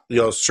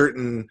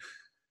certain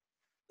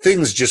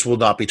things just will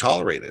not be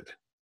tolerated.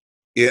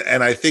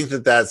 And I think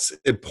that that's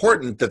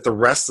important that the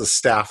rest of the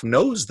staff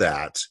knows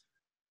that,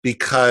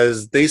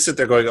 because they sit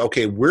there going,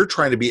 okay, we're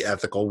trying to be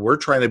ethical. We're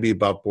trying to be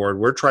above board.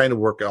 We're trying to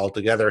work all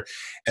together.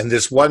 And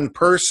this one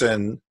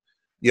person,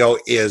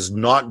 is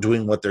not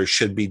doing what they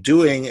should be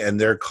doing,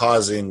 and they're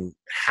causing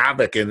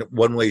havoc in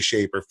one way,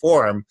 shape, or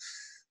form,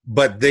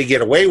 but they get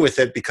away with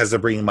it because they're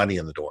bringing money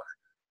in the door.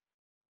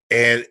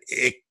 And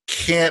it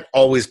can't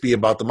always be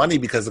about the money,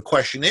 because the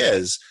question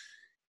is,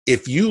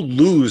 if you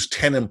lose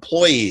 10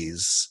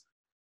 employees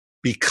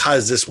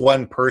because this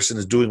one person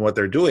is doing what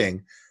they're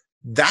doing,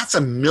 that's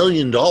 $1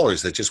 million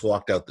that just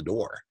walked out the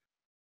door.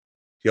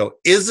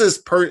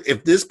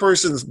 If this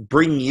person's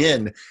bringing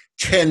in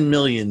 $10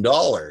 million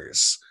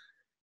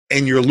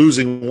and you're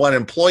losing one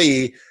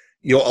employee,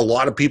 a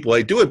lot of people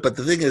do it. But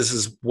the thing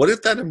is what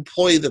if that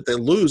employee that they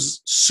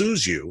lose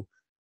sues you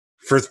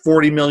for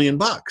 $40 million?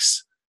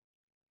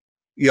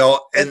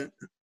 And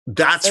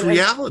that's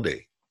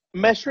reality.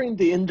 Measuring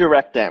the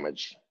indirect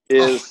damage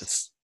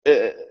is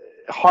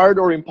hard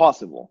or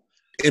impossible.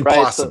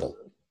 Impossible.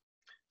 Right?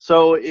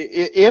 So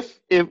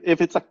if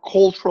it's a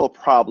cultural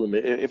problem,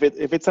 if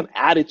it's an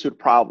attitude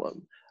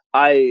problem,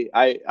 I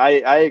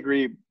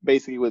agree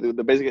basically with you.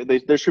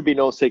 There should be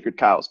no sacred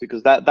cows,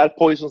 because that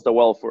poisons the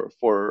well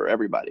for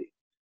everybody.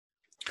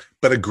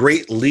 But a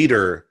great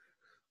leader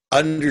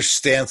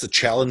understands the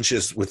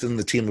challenges within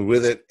the team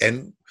with it,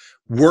 and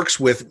works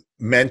with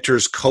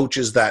mentors,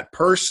 coaches that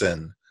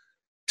person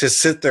to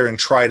sit there and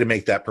try to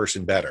make that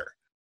person better.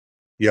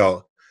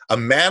 A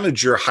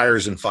manager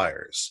hires and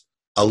fires.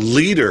 A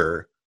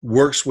leader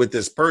works with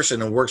this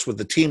person and works with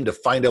the team to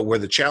find out where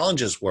the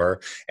challenges were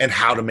and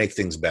how to make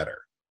things better.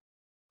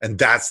 And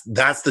that's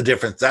the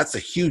difference. That's a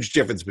huge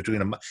difference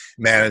between a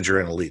manager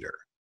and a leader.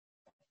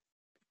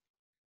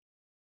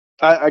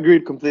 I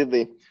agreed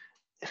completely.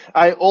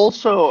 I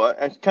also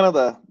kind of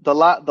the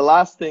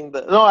last thing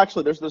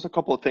there's a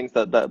couple of things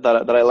that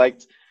I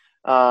liked.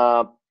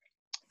 The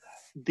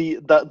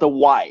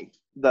why,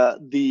 the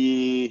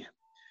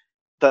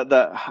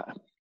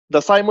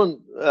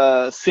Simon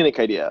Sinek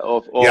idea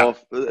of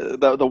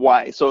the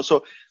why.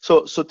 So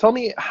tell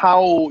me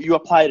how you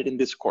applied it in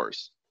this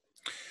course.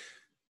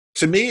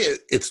 To me,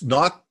 it's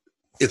not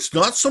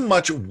so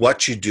much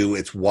what you do,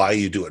 it's why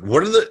you do it.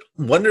 What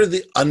are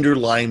the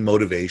underlying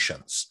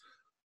motivations?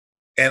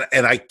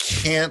 And I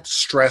can't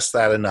stress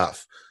that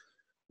enough.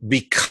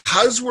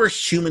 Because we're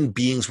human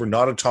beings, we're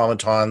not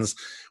automatons,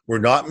 we're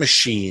not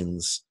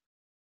machines.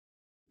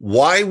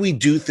 Why we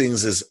do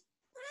things is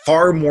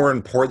far more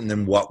important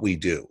than what we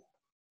do.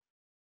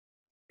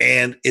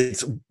 And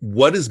it's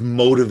what is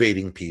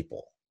motivating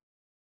people.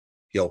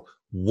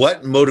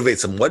 What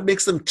motivates them? What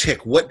makes them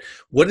tick? What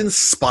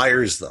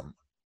inspires them?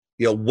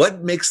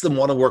 What makes them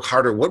want to work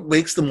harder? What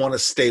makes them want to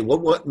stay?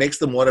 What makes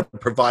them want to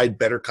provide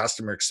better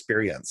customer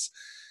experience?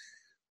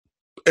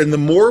 And the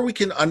more we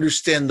can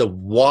understand the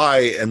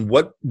why and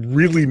what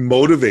really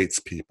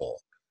motivates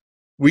people,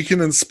 we can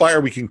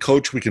inspire, we can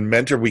coach, we can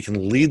mentor, we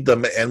can lead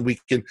them, and we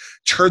can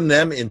turn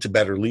them into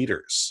better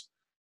leaders.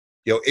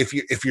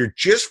 If you're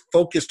just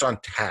focused on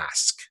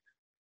task,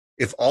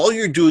 if all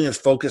you're doing is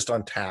focused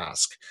on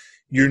task,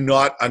 you're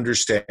not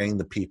understanding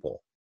the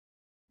people.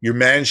 You're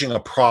managing a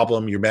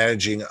problem. You're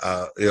managing,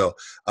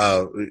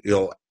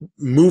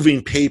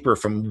 moving paper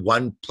from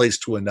one place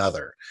to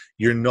another.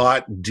 You're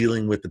not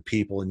dealing with the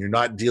people, and you're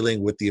not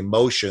dealing with the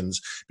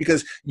emotions,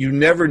 because you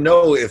never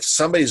know if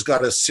somebody's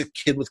got a sick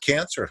kid with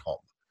cancer at home,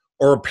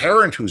 or a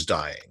parent who's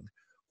dying,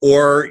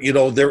 or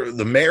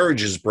the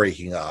marriage is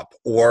breaking up,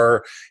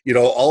 or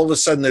all of a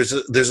sudden there's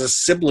a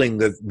sibling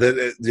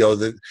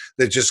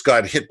that just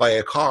got hit by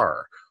a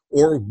car,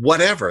 or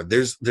whatever.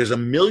 There's a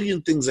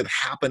million things that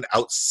happen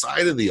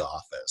outside of the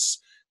office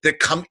that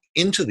come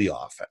into the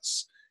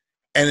office.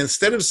 And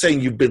instead of saying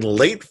you've been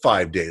late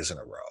 5 days in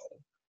a row,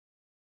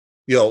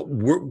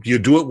 you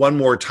do it one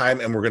more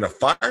time and we're going to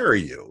fire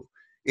you.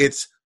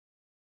 It's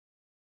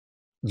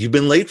you've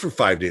been late for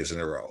 5 days in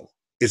a row.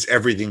 Is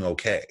everything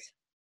okay?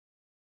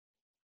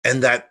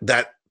 And that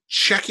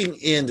checking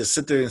in to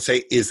sit there and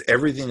say, is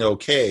everything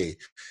okay,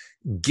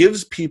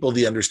 gives people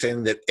the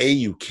understanding that A,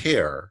 you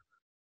care,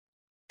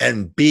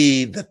 and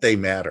B, that they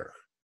matter.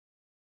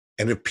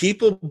 And if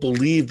people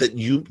believe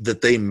that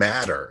they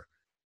matter,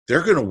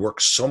 they're going to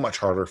work so much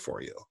harder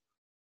for you.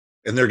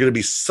 And they're going to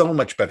be so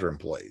much better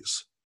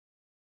employees.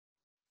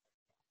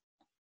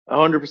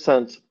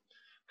 100%.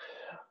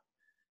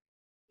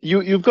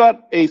 You've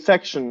got a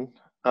section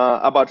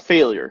about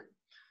failure.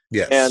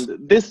 Yes. And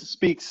this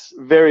speaks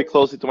very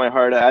closely to my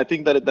heart. I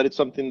think that it's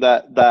something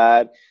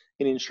that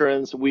in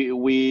insurance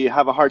we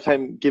have a hard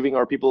time giving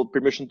our people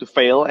permission to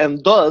fail,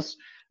 and thus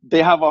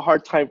they have a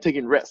hard time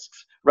taking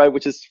risks, right?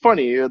 Which is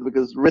funny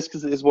because risk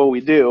is what we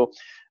do,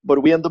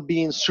 but we end up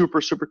being super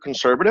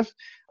conservative.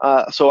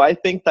 So I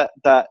think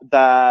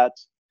that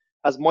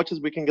as much as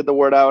we can get the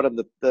word out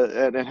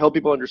and help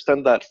people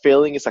understand that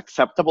failing is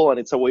acceptable and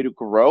it's a way to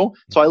grow.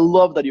 So I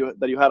love that you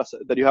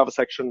have a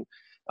section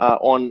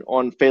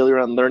on failure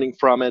and learning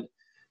from it.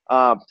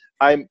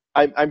 I'm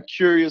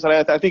curious, and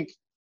I think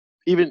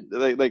even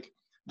like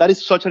that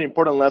is such an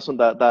important lesson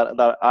that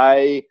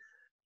I'm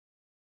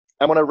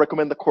going to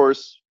recommend the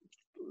course.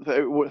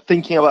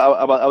 Thinking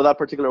about that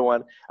particular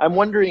one, I'm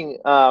wondering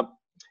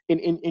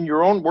in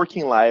your own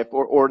working life,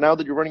 or now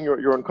that you're running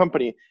your own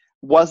company,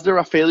 was there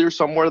a failure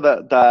somewhere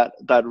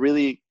that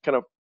really kind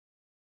of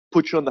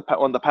put you on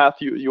the path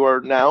you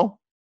are now?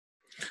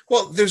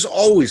 Well, there's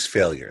always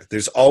failure.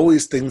 There's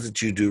always things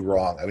that you do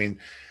wrong. I mean,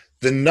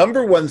 the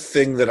number one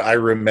thing that I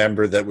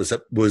remember that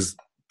was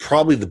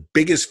probably the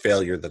biggest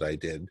failure that I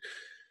did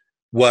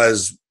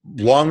was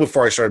long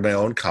before I started my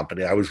own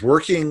company. I was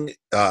working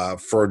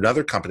for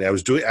another company. I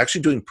was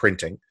actually doing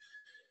printing.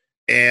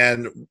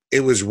 And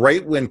it was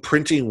right when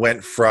printing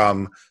went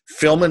from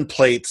film and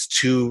plates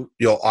to,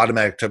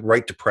 automatic to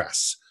right to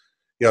press.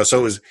 So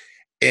it was,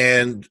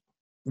 and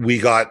we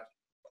got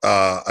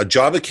a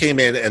job that came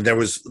in, and there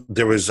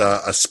was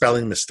a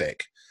spelling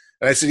mistake.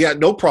 And I said, yeah,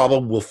 no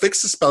problem. We'll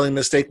fix the spelling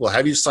mistake. We'll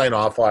have you sign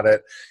off on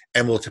it,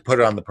 and we'll put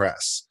it on the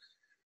press.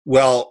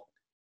 Well,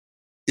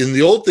 in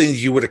the old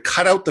things, you would have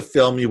cut out the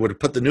film. You would have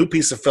put the new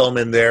piece of film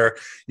in there.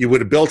 You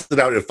would have built it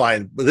out and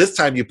fine. But this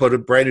time you put a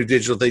brand new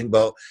digital thing.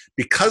 But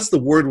because the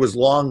word was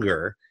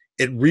longer,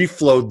 it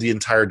reflowed the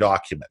entire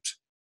document.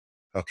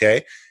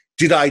 Okay.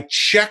 Did I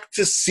check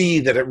to see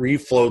that it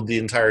reflowed the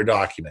entire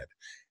document?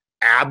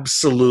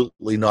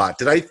 Absolutely not.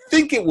 Did I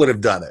think it would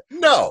have done it?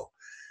 No.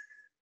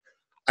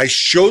 I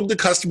showed the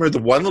customer the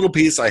one little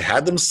piece. I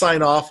had them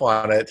sign off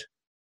on it.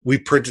 We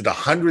printed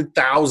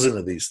 100,000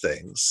 of these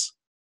things.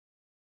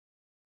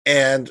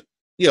 And,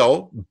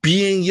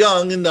 being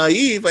young and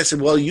naive, I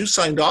said, well, you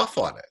signed off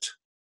on it.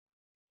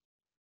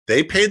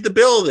 They paid the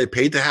bill. They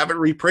paid to have it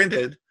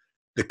reprinted.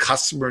 The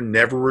customer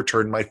never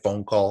returned my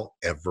phone call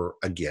ever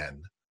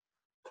again.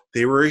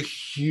 They were a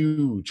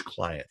huge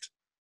client.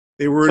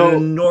 They were an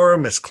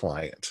enormous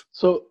client.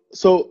 So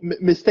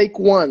mistake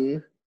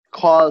one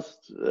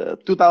cost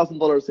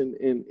 $2,000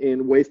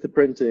 in wasted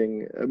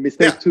printing.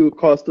 Mistake two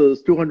cost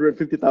us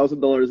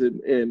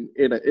 $250,000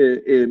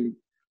 in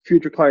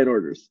future client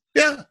orders.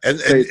 Yeah,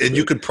 and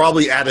you could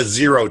probably add a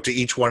 0 to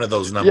each one of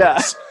those numbers. Yeah.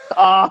 That's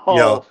how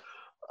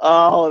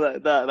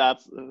did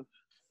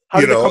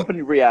the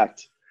company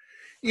react?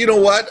 You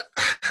know what?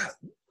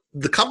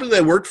 The company that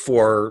I worked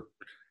for,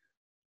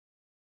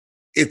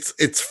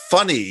 it's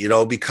funny,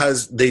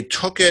 because they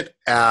took it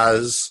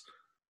as,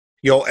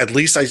 at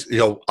least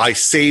I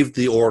saved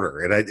the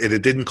order, and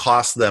it didn't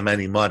cost them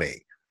any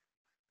money.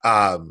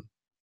 And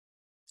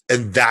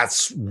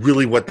that's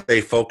really what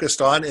they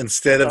focused on,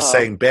 instead of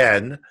saying,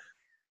 Ben,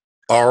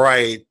 all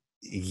right,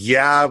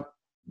 yeah,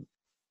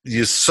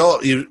 you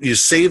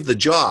saved the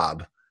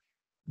job,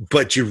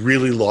 but you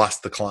really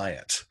lost the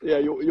client. Yeah,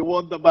 you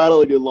won the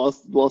battle and you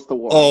lost the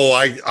war. Oh,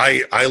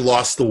 I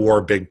lost the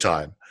war big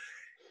time.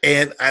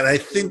 And I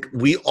think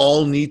we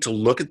all need to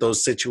look at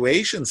those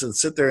situations and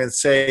sit there and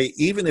say,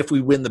 even if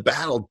we win the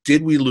battle,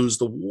 did we lose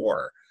the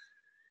war?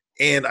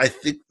 And I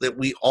think that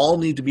we all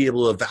need to be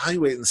able to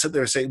evaluate and sit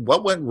there and say,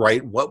 what went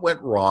right? What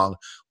went wrong?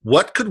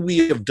 What could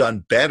we have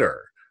done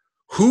better?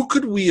 Who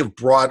could we have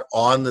brought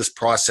on this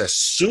process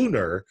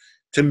sooner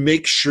to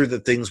make sure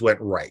that things went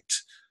right?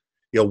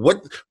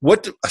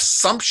 What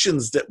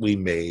assumptions that we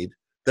made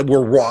that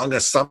were wrong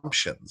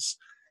assumptions?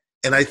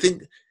 And I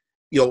think,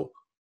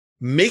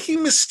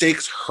 making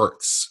mistakes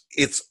hurts.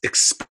 It's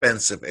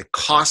expensive. It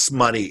costs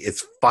money.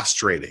 It's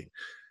frustrating.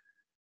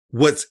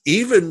 What's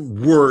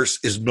even worse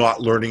is not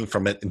learning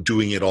from it and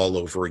doing it all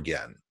over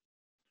again.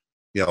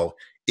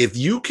 If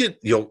you could,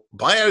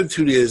 my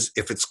attitude is,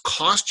 if it's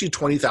cost you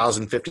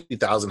 $20,000, $50,000,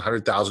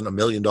 $100,000, $1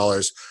 million,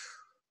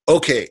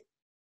 okay,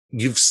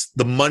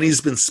 the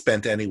money's been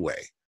spent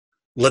anyway.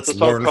 Let's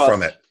learn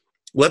from it.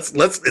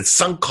 It's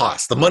sunk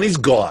cost. The money's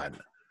gone.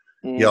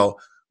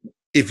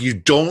 If you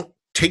don't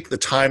take the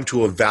time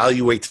to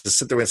evaluate, to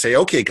sit there and say,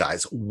 okay,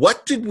 guys,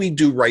 what did we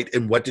do right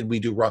and what did we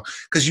do wrong?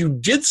 Because you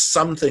did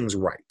some things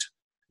right.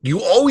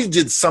 You always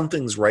did some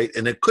things right.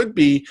 And it could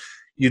be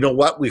you know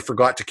what? We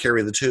forgot to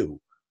carry the two.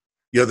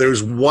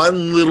 There's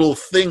one little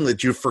thing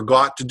that you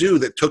forgot to do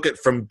that took it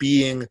from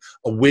being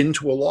a win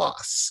to a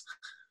loss.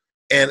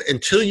 And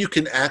until you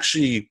can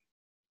actually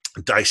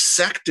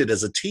dissect it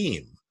as a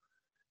team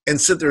and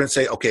sit there and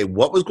say, okay,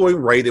 what was going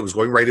right? It was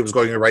going right. It was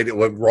going right. It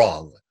went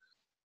wrong.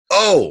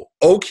 Oh,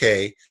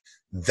 okay.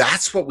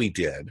 That's what we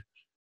did.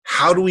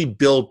 How do we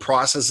build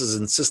processes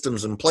and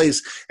systems in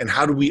place, and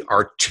how do we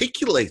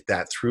articulate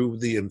that through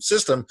the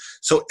system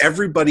so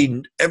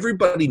everybody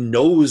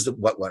knows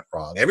what went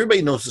wrong?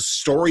 Everybody knows the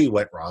story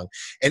went wrong,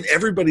 and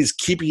everybody's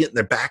keeping it in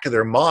the back of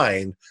their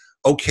mind.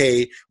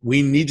 Okay,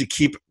 we need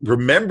to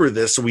remember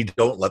this so we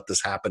don't let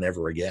this happen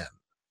ever again.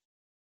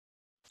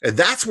 And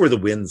that's where the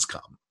wins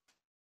come.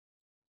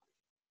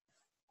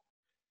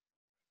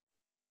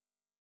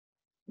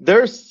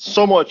 There's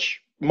so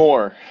much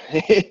more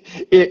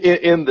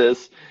in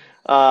this.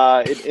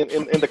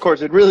 In the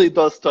course, it really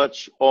does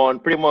touch on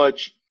pretty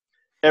much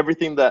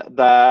everything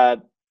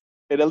that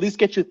it at least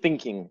gets you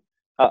thinking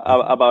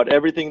about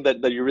everything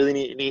that you really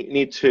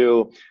need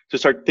to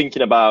start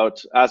thinking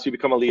about as you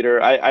become a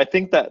leader. I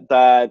think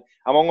that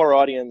among our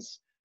audience,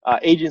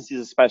 agencies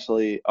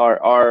especially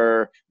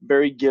are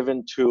very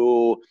given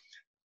to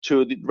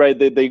right.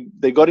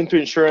 They got into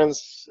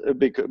insurance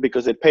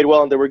because it paid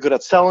well and they were good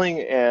at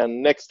selling.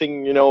 And next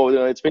thing you know,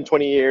 it's been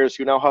 20 years.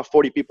 You now have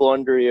 40 people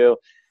under you,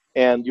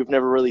 and you've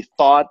never really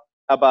thought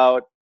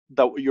about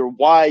your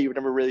why. You've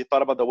never really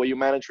thought about the way you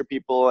manage your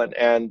people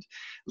and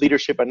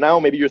leadership. And now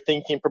maybe you're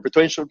thinking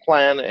perpetuation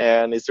plan,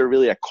 and is there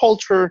really a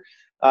culture?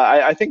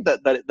 I think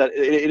that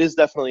it is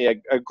definitely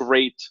a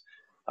great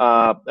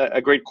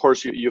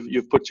course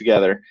you've put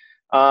together,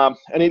 and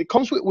it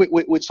comes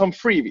with some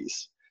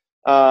freebies.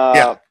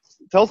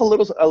 Tell us a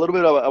little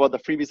bit about the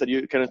freebies that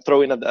you kind of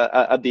throw in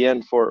at the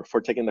end for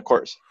taking the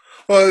course.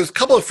 Well, there's a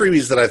couple of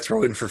freebies that I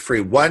throw in for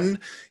free. One,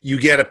 you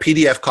get a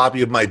PDF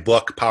copy of my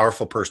book,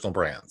 Powerful Personal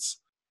Brands.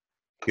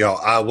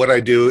 What I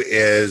do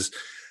is,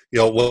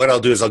 what I'll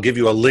do is I'll give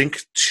you a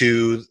link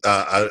to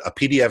a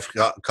PDF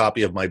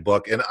copy of my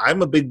book. And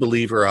I'm a big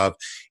believer of,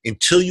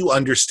 until you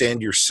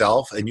understand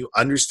yourself and you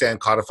understand,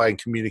 codify,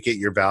 and communicate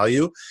your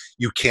value,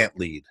 you can't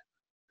lead.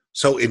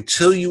 So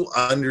until you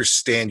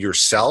understand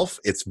yourself,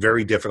 it's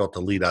very difficult to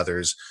lead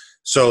others.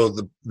 So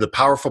the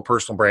Powerful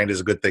Personal Brand is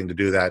a good thing to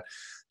do that.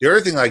 The other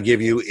thing I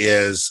give you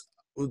is,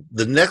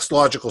 the next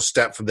logical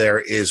step from there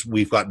is,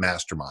 we've got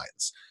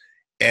masterminds.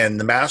 And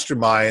the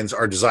masterminds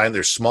are designed,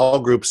 they're small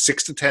groups,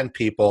 6 to 10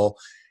 people,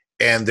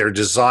 and they're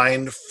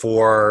designed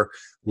for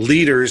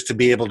leaders to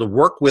be able to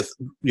work with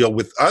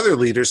other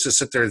leaders to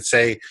sit there and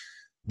say,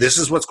 this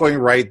is what's going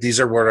right. These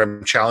are where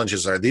my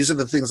challenges are. These are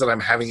the things that I'm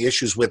having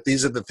issues with.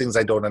 These are the things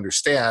I don't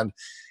understand.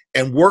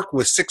 And work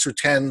with 6 or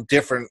 10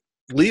 different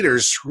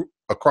leaders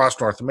across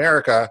North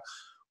America,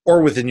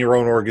 or within your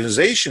own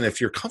organization,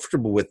 if you're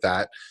comfortable with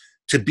that,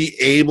 to be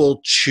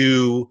able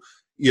to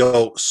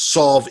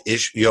solve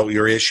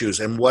your issues.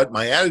 And what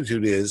my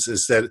attitude is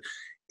that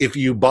if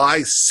you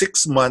buy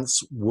 6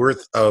 months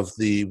worth of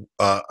the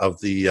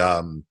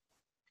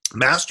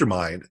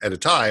mastermind at a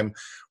time,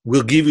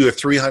 we'll give you a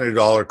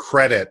 $300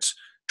 credit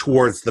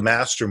towards the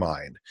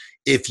mastermind.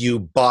 If you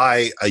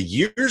buy a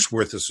year's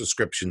worth of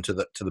subscription to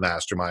the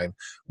mastermind,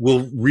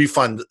 we'll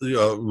refund.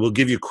 We'll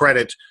give you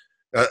credit,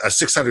 a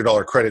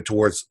 $600 credit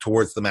towards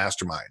the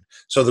mastermind.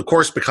 So the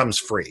course becomes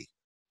free.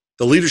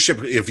 The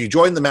leadership, if you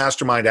join the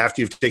mastermind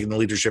after you've taken the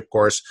leadership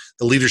course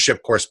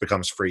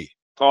becomes free.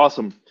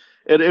 Awesome.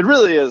 It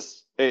really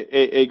is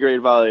a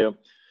great value.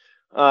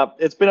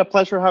 It's been a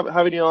pleasure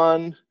having you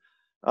on.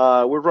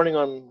 We're running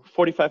on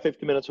 45,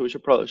 50 minutes, so we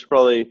should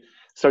probably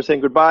start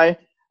saying goodbye.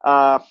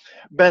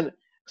 Ben,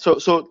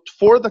 so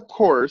for the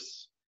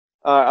course,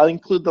 I'll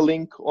include the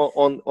link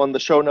on the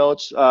show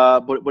notes,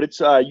 but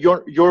it's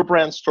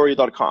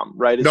yourbrandstory.com,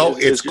 right?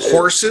 It's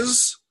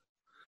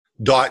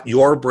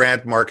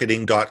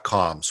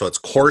courses.yourbrandmarketing.com. So it's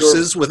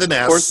courses with an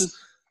S. Courses.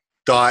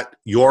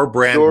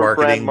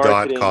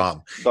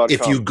 .yourbrandmarketing.com.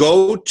 If you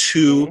go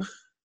to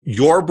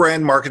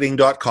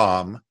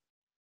yourbrandmarketing.com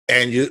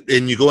and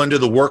you go into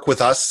the Work With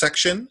Us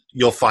section,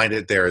 you'll find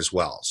it there as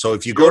well. So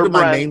if you go to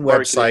my main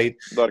website,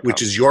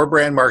 which is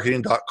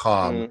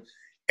yourbrandmarketing.com,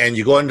 and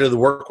you go into the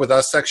Work With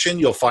Us section,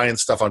 you'll find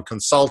stuff on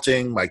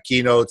consulting, my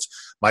keynotes,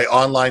 my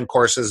online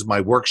courses,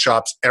 my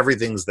workshops,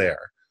 everything's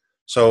there.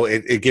 So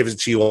it gives it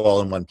to you all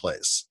in one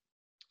place.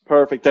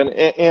 Perfect.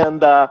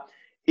 And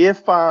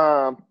if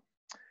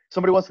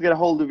somebody wants to get a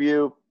hold of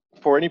you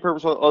for any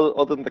purpose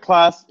other than the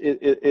class,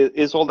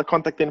 is all the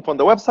contact info on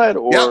the website,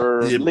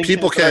 or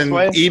people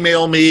can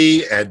email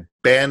me at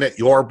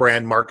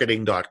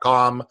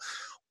ben@yourbrandmarketing.com,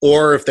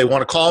 or if they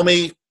want to call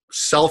me,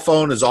 cell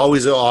phone is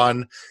always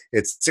on.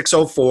 It's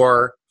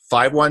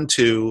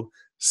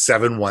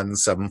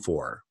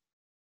 604-512-7174.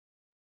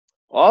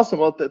 Awesome.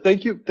 Well,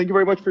 thank you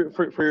very much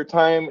for your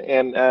time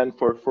and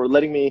for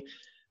letting me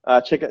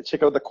check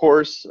out the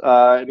course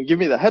and give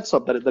me the heads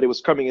up that it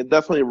was coming. It's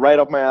definitely right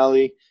up my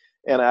alley,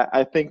 and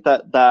I think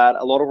that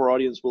a lot of our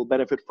audience will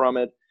benefit from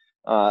it.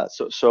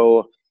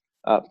 So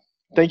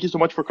thank you so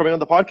much for coming on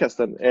the podcast,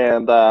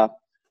 and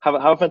have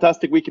a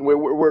fantastic weekend.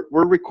 We're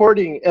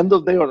recording end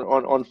of day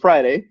on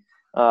Friday.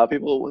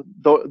 People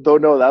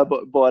don't know that,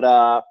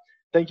 but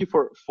thank you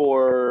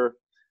for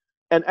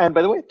and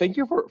by the way, thank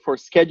you for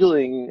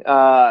scheduling.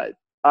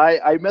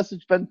 I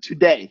messaged Ben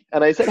today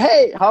and I said,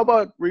 hey, how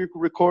about we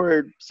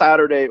record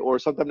Saturday or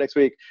sometime next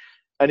week?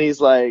 And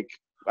he's like,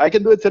 I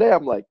can do it today.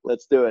 I'm like,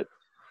 let's do it.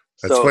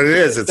 That's So what it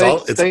is.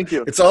 thank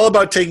you. It's all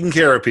about taking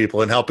care of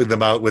people and helping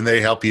them out when they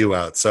help you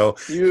out. So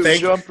You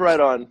jumped right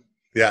on.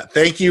 Yeah,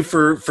 thank you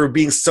for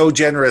being so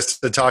generous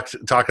to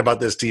talk about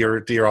this to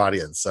your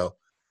audience. So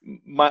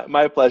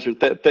my pleasure.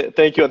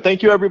 Thank you, and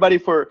thank you everybody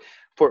for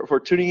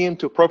tuning in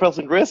to Profiles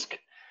in Risk.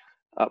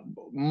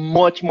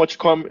 Much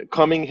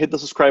coming. Hit the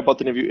subscribe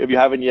button if you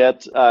haven't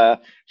yet.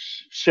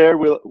 Share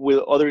with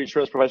other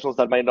insurance professionals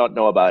that might not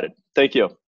know about it. Thank you.